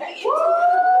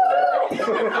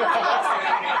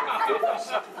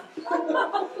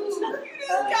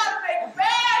just gotta make a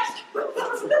batch.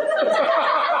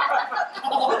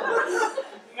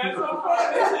 That's so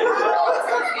funny.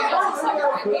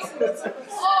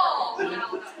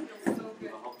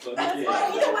 That's why,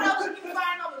 you know what else you can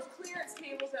find on those clearance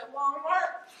tables at Walmart?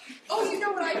 Oh, you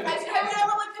know what I have you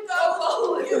ever looked at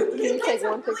those? You can take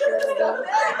one picture of them.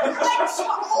 Like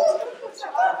chocolate.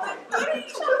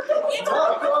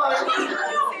 Oh,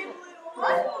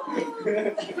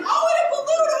 and a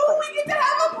balloon! Oh, we get to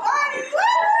have a party! Woo!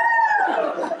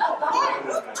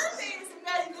 Whose birthday is it,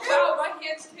 Betty? Wow, my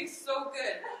hands taste so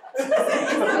good. Is it a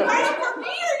party for me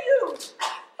or you?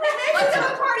 Let's have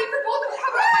a party for both of us.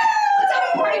 Let's have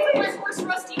a party for my horse,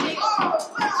 Rusty Nate. Oh,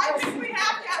 well, I think we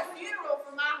have to have a funeral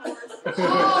for my horse.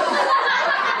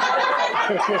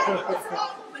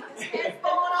 With his head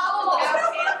falling off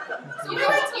the So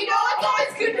you know it's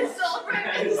always good to celebrate.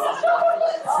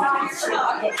 Chocolate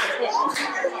syrup.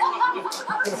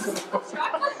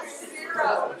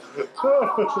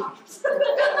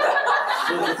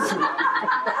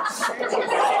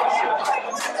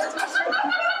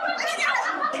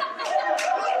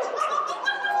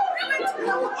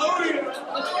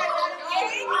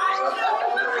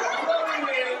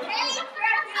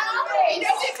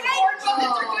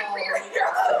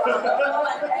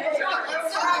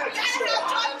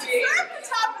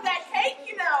 Top of that cake,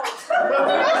 you know.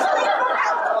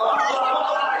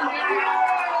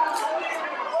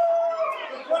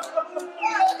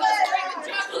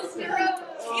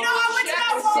 You know, I went to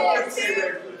that Walmart too,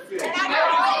 and I got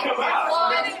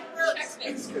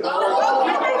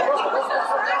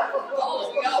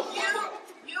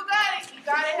you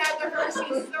gotta have the Hershey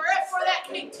syrup for that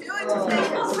cake too. It just makes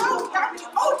it so yummy.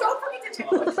 Oh, don't forget to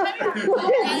take a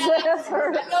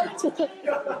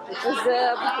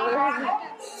Zip.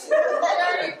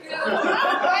 Very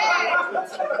good.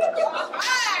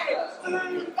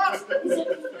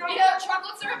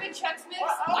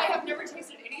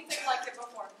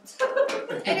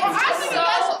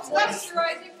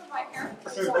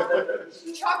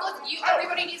 Chocolate.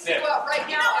 Everybody needs to go out right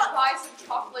now and buy some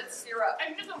chocolate syrup.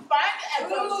 I'm just gonna buy it at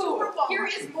the Super Bowl. Here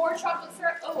is more chocolate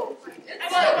syrup. Oh, You can get it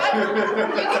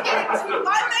too.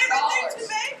 My favorite thing to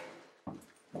make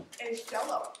is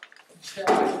Jell-O.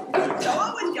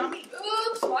 Jell-O is yummy.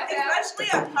 Oops, my bad.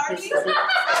 Especially at parties. You know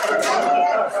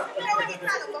when you're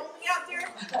kind of lonely out there.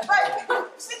 But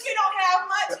since we don't have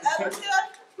much other stuff,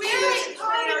 we usually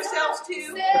treat ourselves to.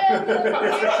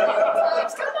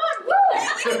 Come on, woo!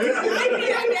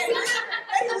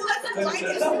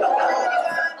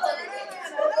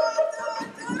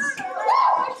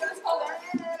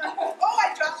 Oh, I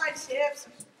dropped my chips.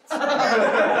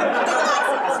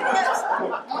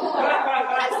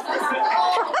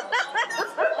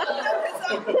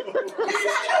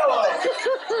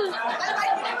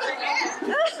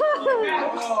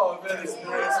 Oh, that is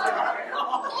nice.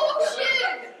 Oh,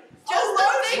 shit! Just the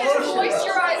thing is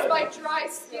moisturize my dry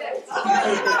skin.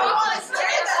 Chocolate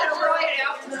syrup to dry it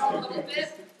out just a little bit.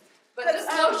 But this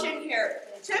lotion here.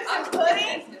 Chips and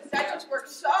pudding, that just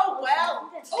works so well.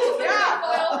 Oh, yeah.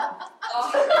 Well,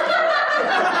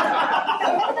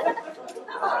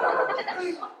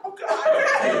 oh, God.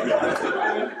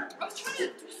 I was trying to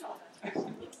do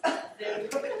something.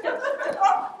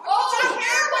 Oh,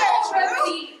 hairball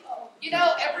remedy. You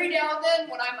know, every now and then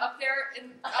when I'm up there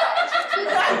and right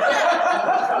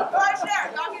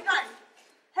there, knock it nice.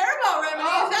 Hairball remedy,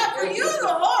 is that for you or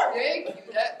the horse? Thank you,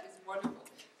 that is wonderful.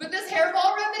 But this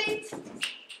hairball remedy,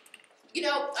 you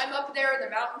know, I'm up there in the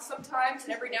mountains sometimes,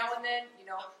 and every now and then, you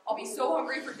know, I'll be so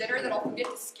hungry for dinner that I'll forget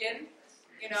to skin.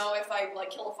 You know, if I like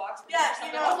kill a fox, yeah,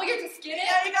 you know, I'll forget to skin it.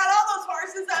 Yeah, you got all those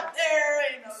horses up there,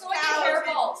 and those so I cows. get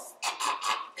hairballs.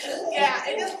 Yeah,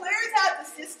 it just clears out the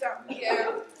system.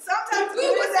 Yeah. Sometimes it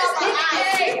Ooh, clears out my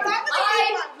eyes. egg?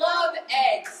 I love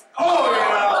eggs. Oh,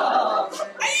 yeah. Are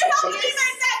you helping me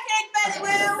make that cake, Betty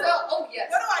Lou? Oh, yes.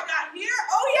 What do I got here?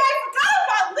 Oh, yeah, I forgot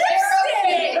about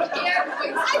lipstick.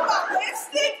 Yeah, I got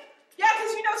lipstick. Yeah,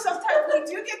 because you know sometimes we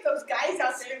do get those guys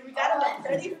out there and we gotta look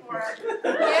pretty for them.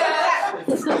 Yeah.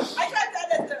 I got that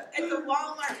at the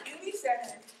Walmart Beauty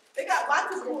Center. They got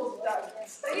lots of cool stuff.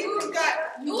 They even got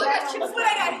what I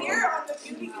got here on the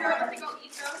beauty counter. I think I'll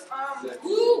eat those.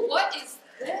 Ooh, what is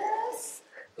this?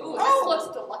 Ooh, this looks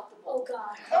delectable. Oh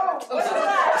God. Oh, what's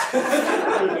that?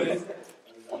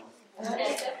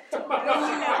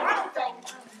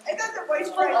 I got the voice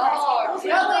right. Oh,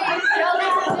 jelly.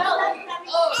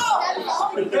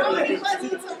 Oh, jelly. Let's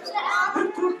eat some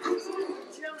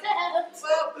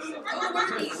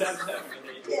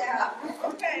yeah.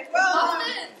 Okay. Well,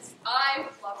 muffins. I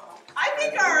love them. I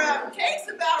think our cake's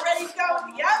about ready to go in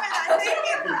the oven. I think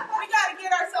we got to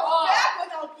get ourselves back with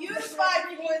all beautified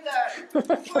for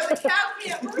the cow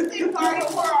camp birthday party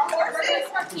for our horses.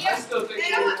 I still think we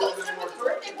need a little bit more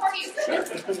birthday party.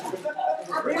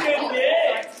 Bring in the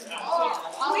eggs.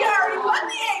 We already put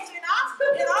the eggs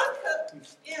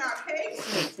in our cake.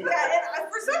 Yeah, and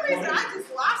for some reason I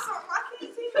just lost some. I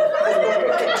can't see them.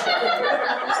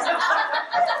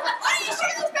 Why do you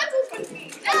share those pencils with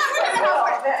me? Yeah, we're gonna help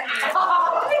with that.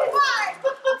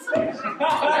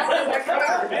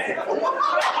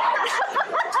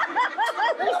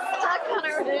 Stuck on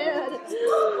her head.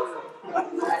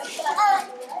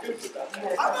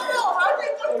 I'm a little hungry.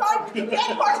 Just trying to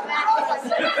get part back.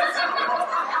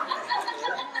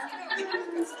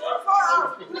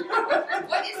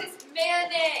 What is this?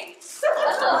 Mayonnaise.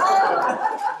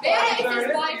 Mayonnaise is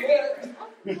my favorite.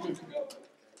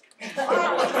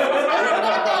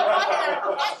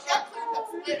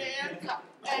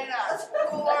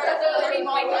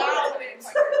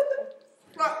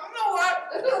 But you know what?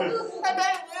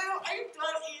 Are you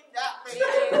done eating that we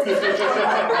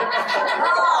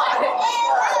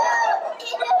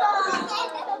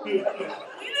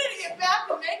need to get back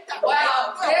and make that.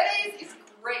 Wow, mayonnaise is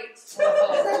great.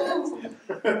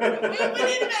 We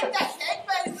need to make that cake,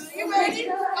 baby. Are you ready? We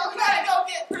gotta go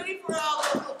get pretty for all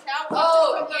those little cow.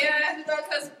 Oh, yeah,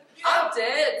 because I'm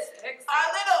dead. Our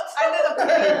little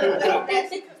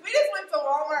we just went to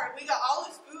Walmart and we got all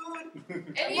this food.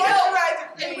 And you know,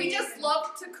 and we just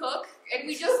love to cook, and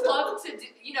we just love to do,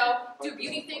 do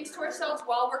beauty things to ourselves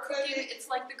while we're cooking. It's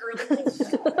like the girly thing.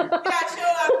 Yeah, so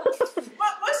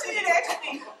we'll see you next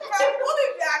week. We'll be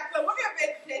back, but we're gonna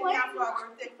make a cake now for our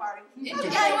birthday party. Enjoy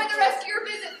the rest of your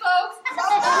visit, folks.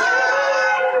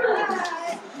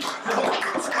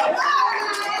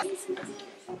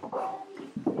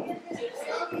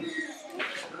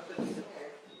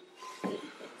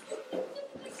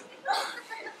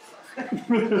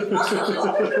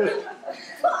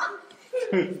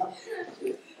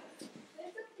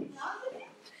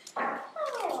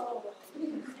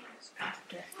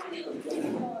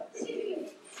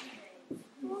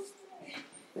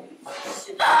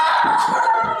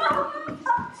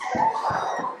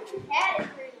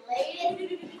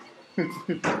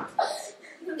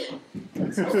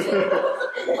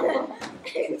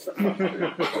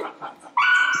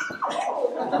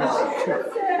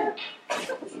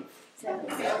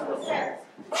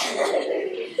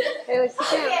 Hayley, sit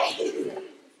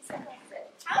down.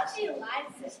 How she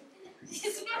likes it.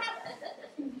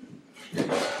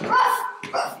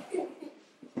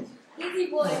 Easy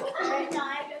boy. Right now, I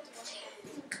have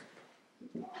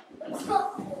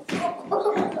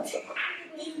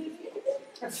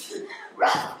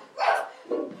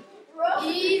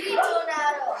Easy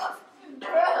tornado.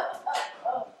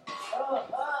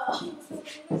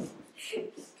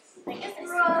 I guess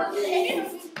I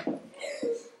see.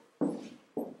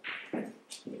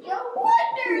 No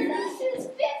wonder this is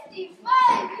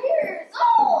 55 years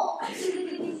old.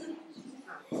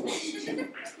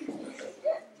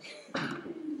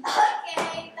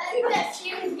 Okay, that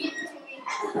should get to me.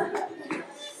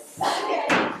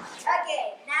 Okay,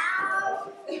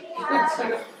 now we have a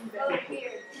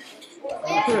weird. We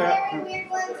have a very weird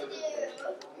one to do.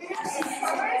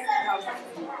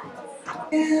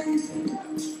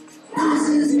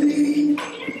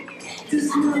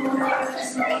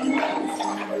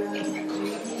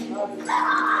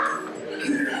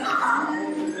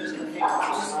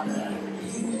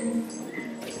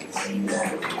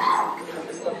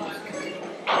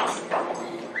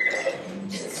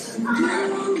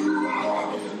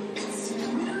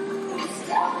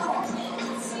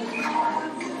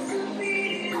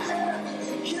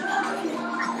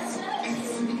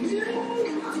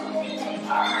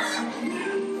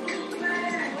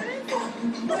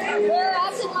 They're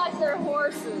acting like they're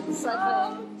horses, I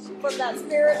think. From that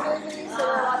Spirit movie, so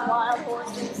they're like wild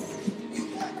horses.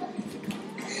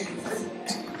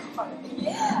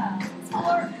 Yeah.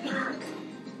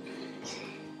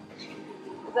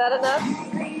 Is that enough?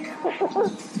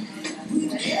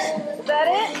 Is that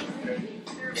it?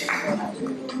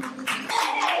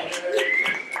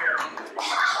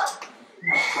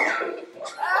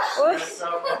 Whoops.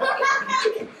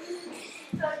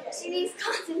 She needs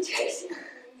concentration.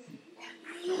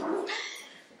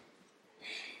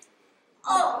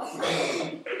 Oh.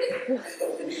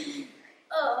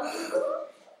 Oh.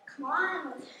 Come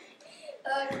on.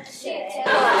 Shit.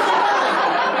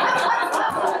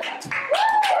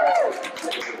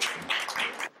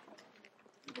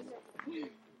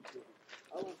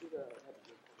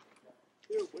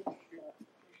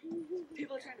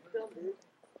 People are trying to film it.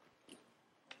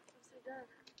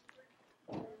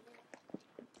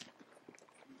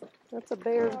 That's a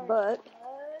bear's butt.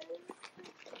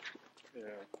 Yeah.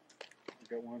 You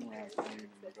got one round clean and you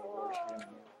got to wash it in there.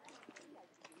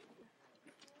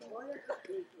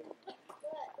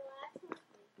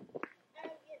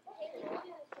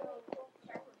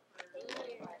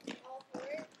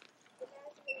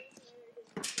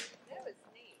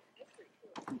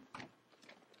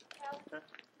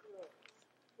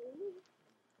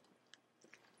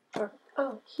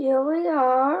 Oh, here we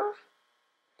are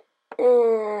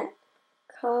at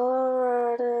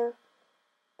Colorado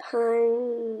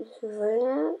Pines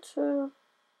Ranch or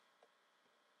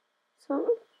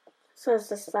something. So it's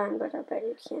the sign, but I bet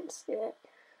you can't see it.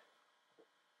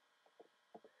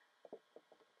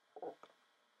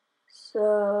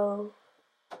 So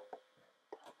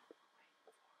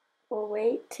we're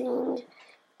waiting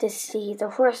to see the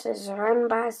horses run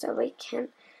by so we can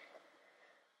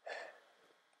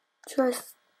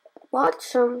just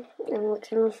watch them and we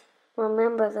can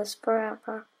remember this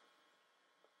forever.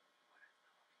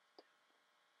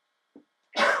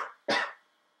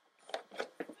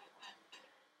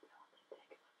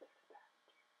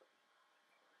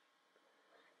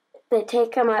 They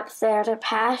take them up there to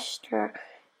pasture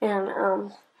and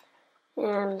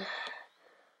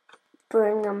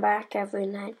bring them back every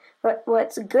night. But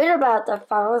what's good about the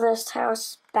farthest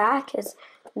house back is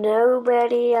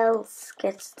nobody else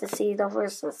gets to see the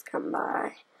horses come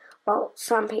by. Well,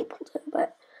 some people do,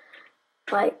 but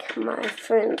like my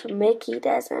friend Mickey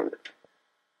doesn't.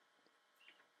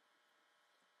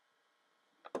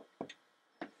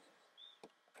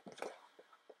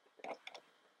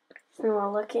 And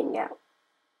we're looking at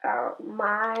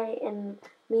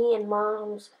me and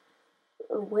Mom's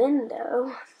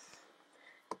window.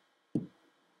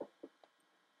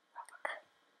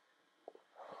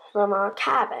 From our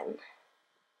cabin.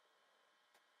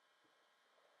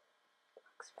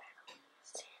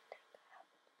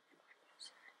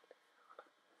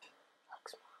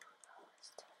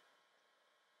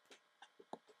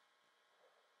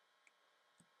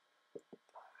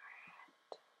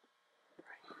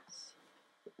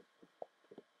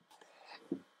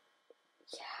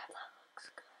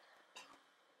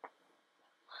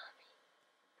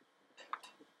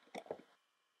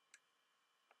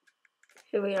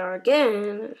 Here we are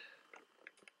again,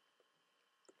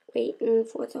 waiting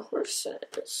for the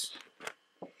horses.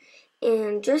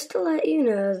 And just to let you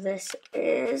know, this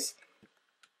is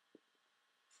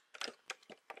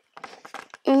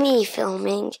me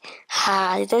filming.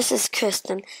 Hi, this is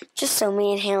Kristen. Just so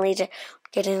me and Hayley to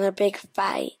get in a big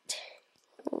fight.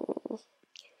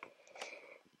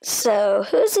 So,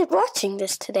 who's watching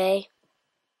this today?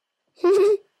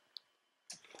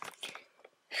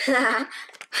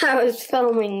 I was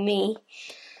filming me.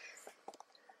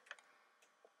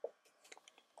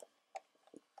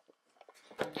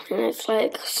 And it's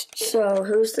like, so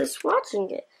who's this watching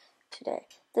it today?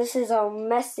 This is our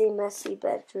messy, messy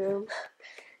bedroom.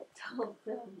 Don't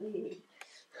film me.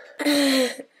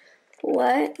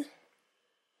 What?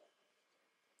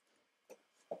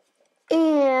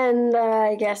 And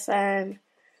I guess I'm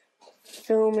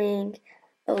filming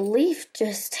a leaf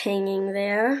just hanging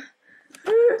there.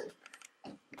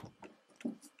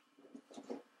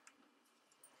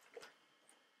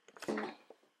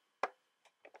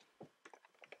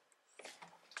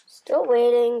 Still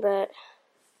waiting, but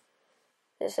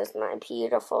this is my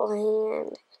beautiful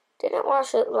hand. Didn't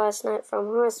wash it last night from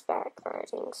horseback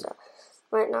riding, so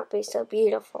might not be so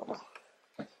beautiful.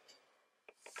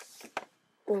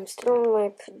 I'm still in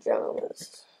my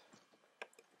pajamas.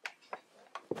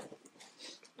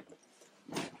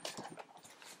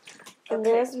 And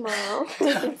there's Mom.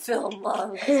 Don't film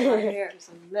Mom because my hair is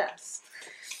a mess.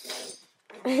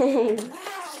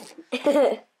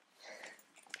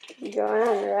 Going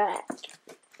on the rack.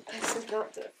 I said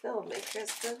not to film me,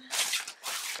 Kristen.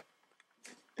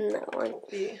 No, I'm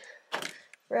be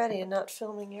ready and not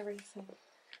filming everything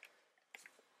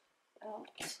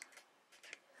else.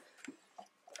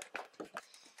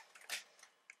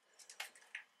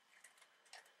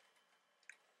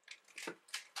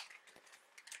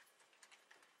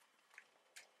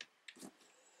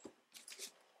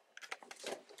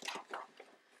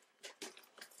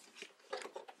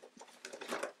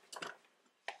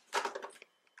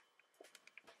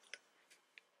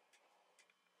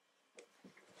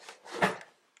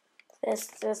 This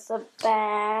is a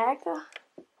bag.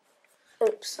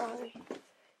 Oops, sorry.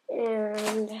 And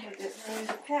we're getting ready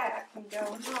to pack and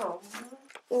go home.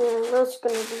 Yeah, that's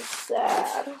gonna be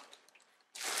sad.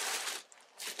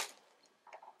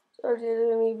 I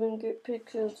didn't even get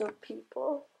pictures of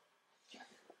people.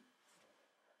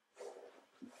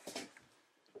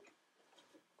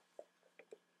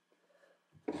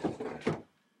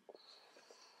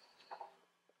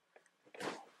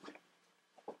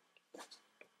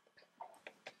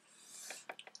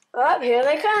 Oh, here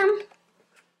they come.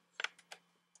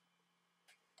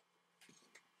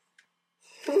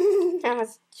 I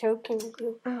was choking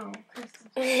you. Oh,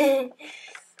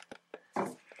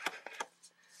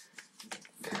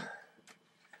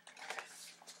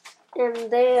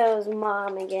 And there's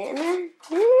Mom again.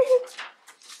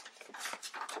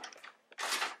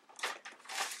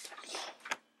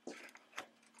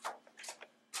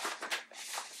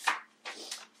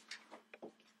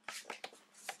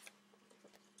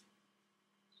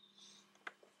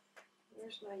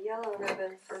 There's my yellow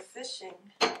ribbon for fishing.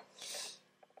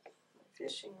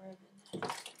 Fishing ribbon.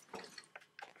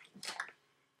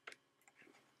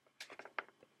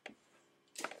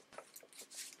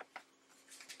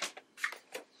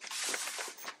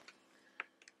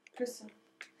 Kristen,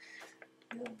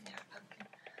 you and me have pumpkin.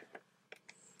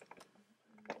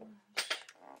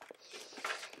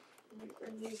 Let me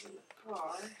bring these in the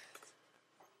car.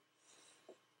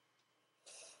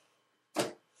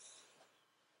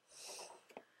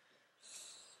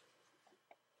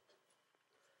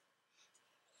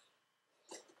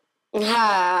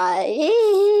 Hi.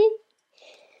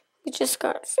 We just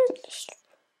got finished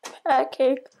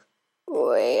packing.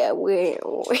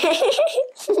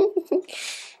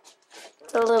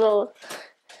 The little.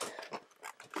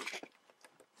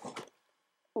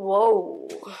 Whoa.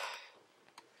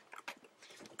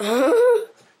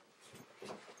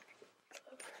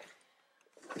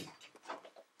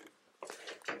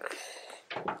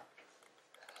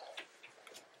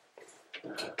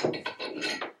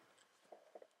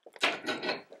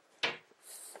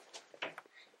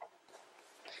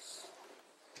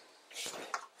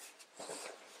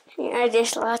 I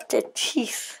just lost the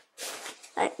teeth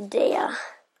right there.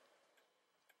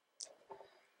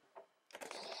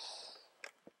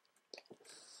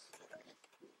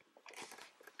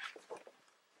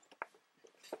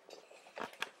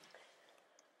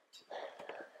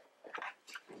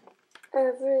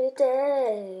 Every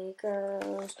day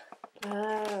goes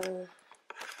by.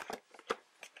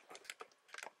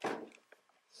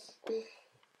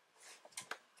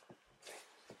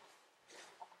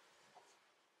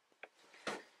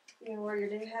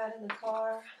 had in the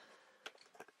car.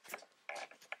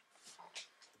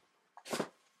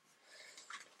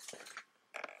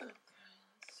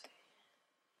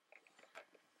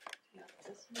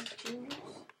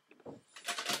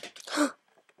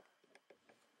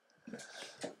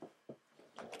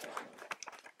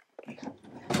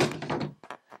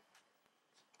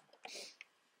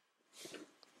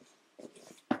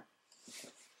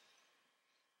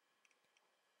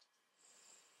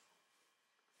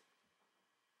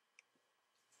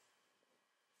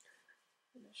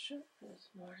 Shirt this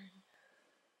morning.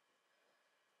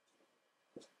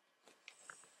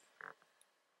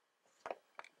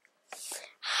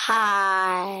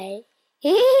 Hi.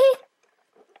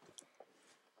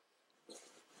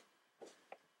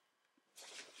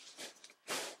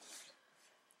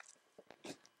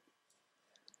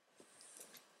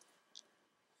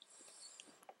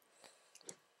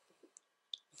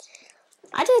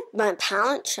 I did my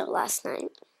talent show last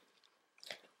night.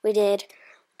 We did,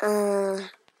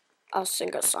 I'll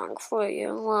sing a song for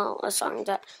you. Well, a song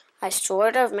that I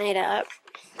sort of made up.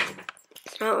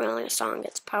 It's not really a song,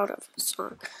 it's part of a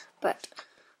song. But,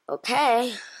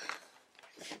 okay.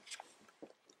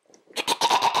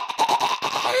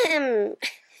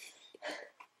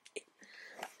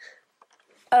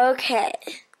 Okay.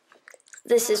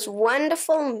 This is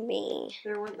Wonderful Me.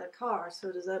 There went the car,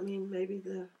 so does that mean maybe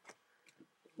the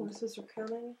horses are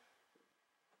coming?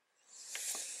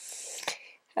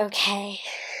 Okay.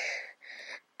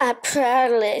 I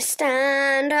proudly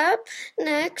stand up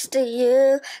next to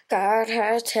you, guard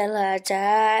her till I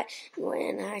die.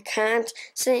 When I can't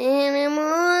see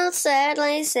anymore, I'll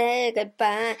sadly say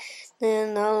goodbye.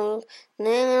 Then I'll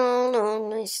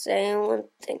only say one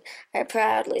thing. I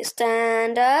proudly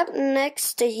stand up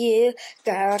next to you,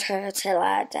 guard her till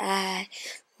I die.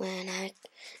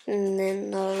 And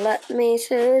then they'll let me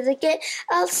through the gate.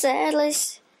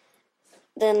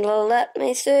 Then they'll let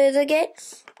me through the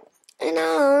gate. And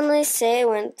I'll only say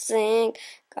one thing.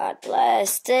 God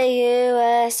bless the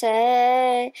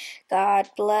USA.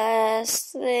 God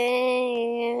bless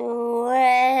the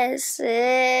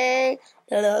USA.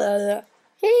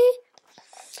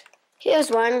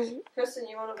 Here's one. Kristen,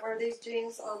 you want to wear these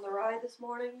jeans on the ride this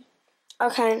morning?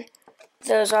 Okay.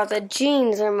 Those are the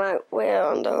jeans I might wear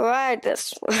on the ride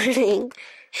this morning.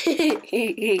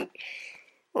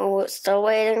 Well, we're still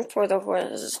waiting for the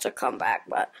horses to come back,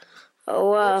 but oh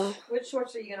well. Which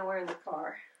shorts are you going to wear in the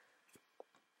car?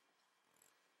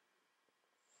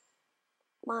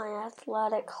 My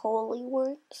athletic holy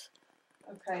ones.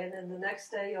 Okay, and then the next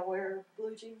day you'll wear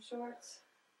blue jean shorts?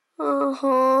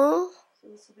 Uh-huh. So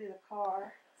this will be the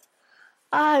car.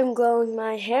 I'm growing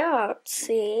my hair out.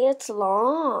 See, it's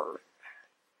long.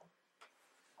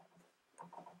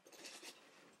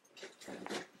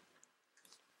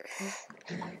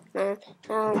 Now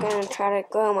I'm going to try to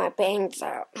grow my bangs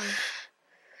out.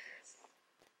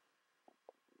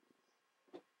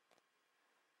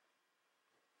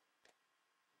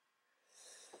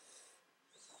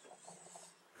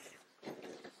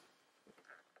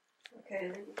 Okay,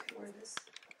 and then you can wear this.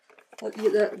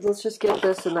 Let's just get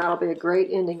this, and that'll be a great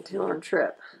ending to our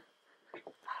trip. I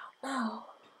don't know.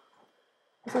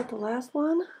 Is that the last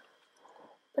one?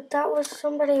 But that was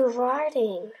somebody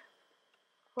riding.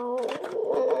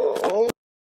 Oh.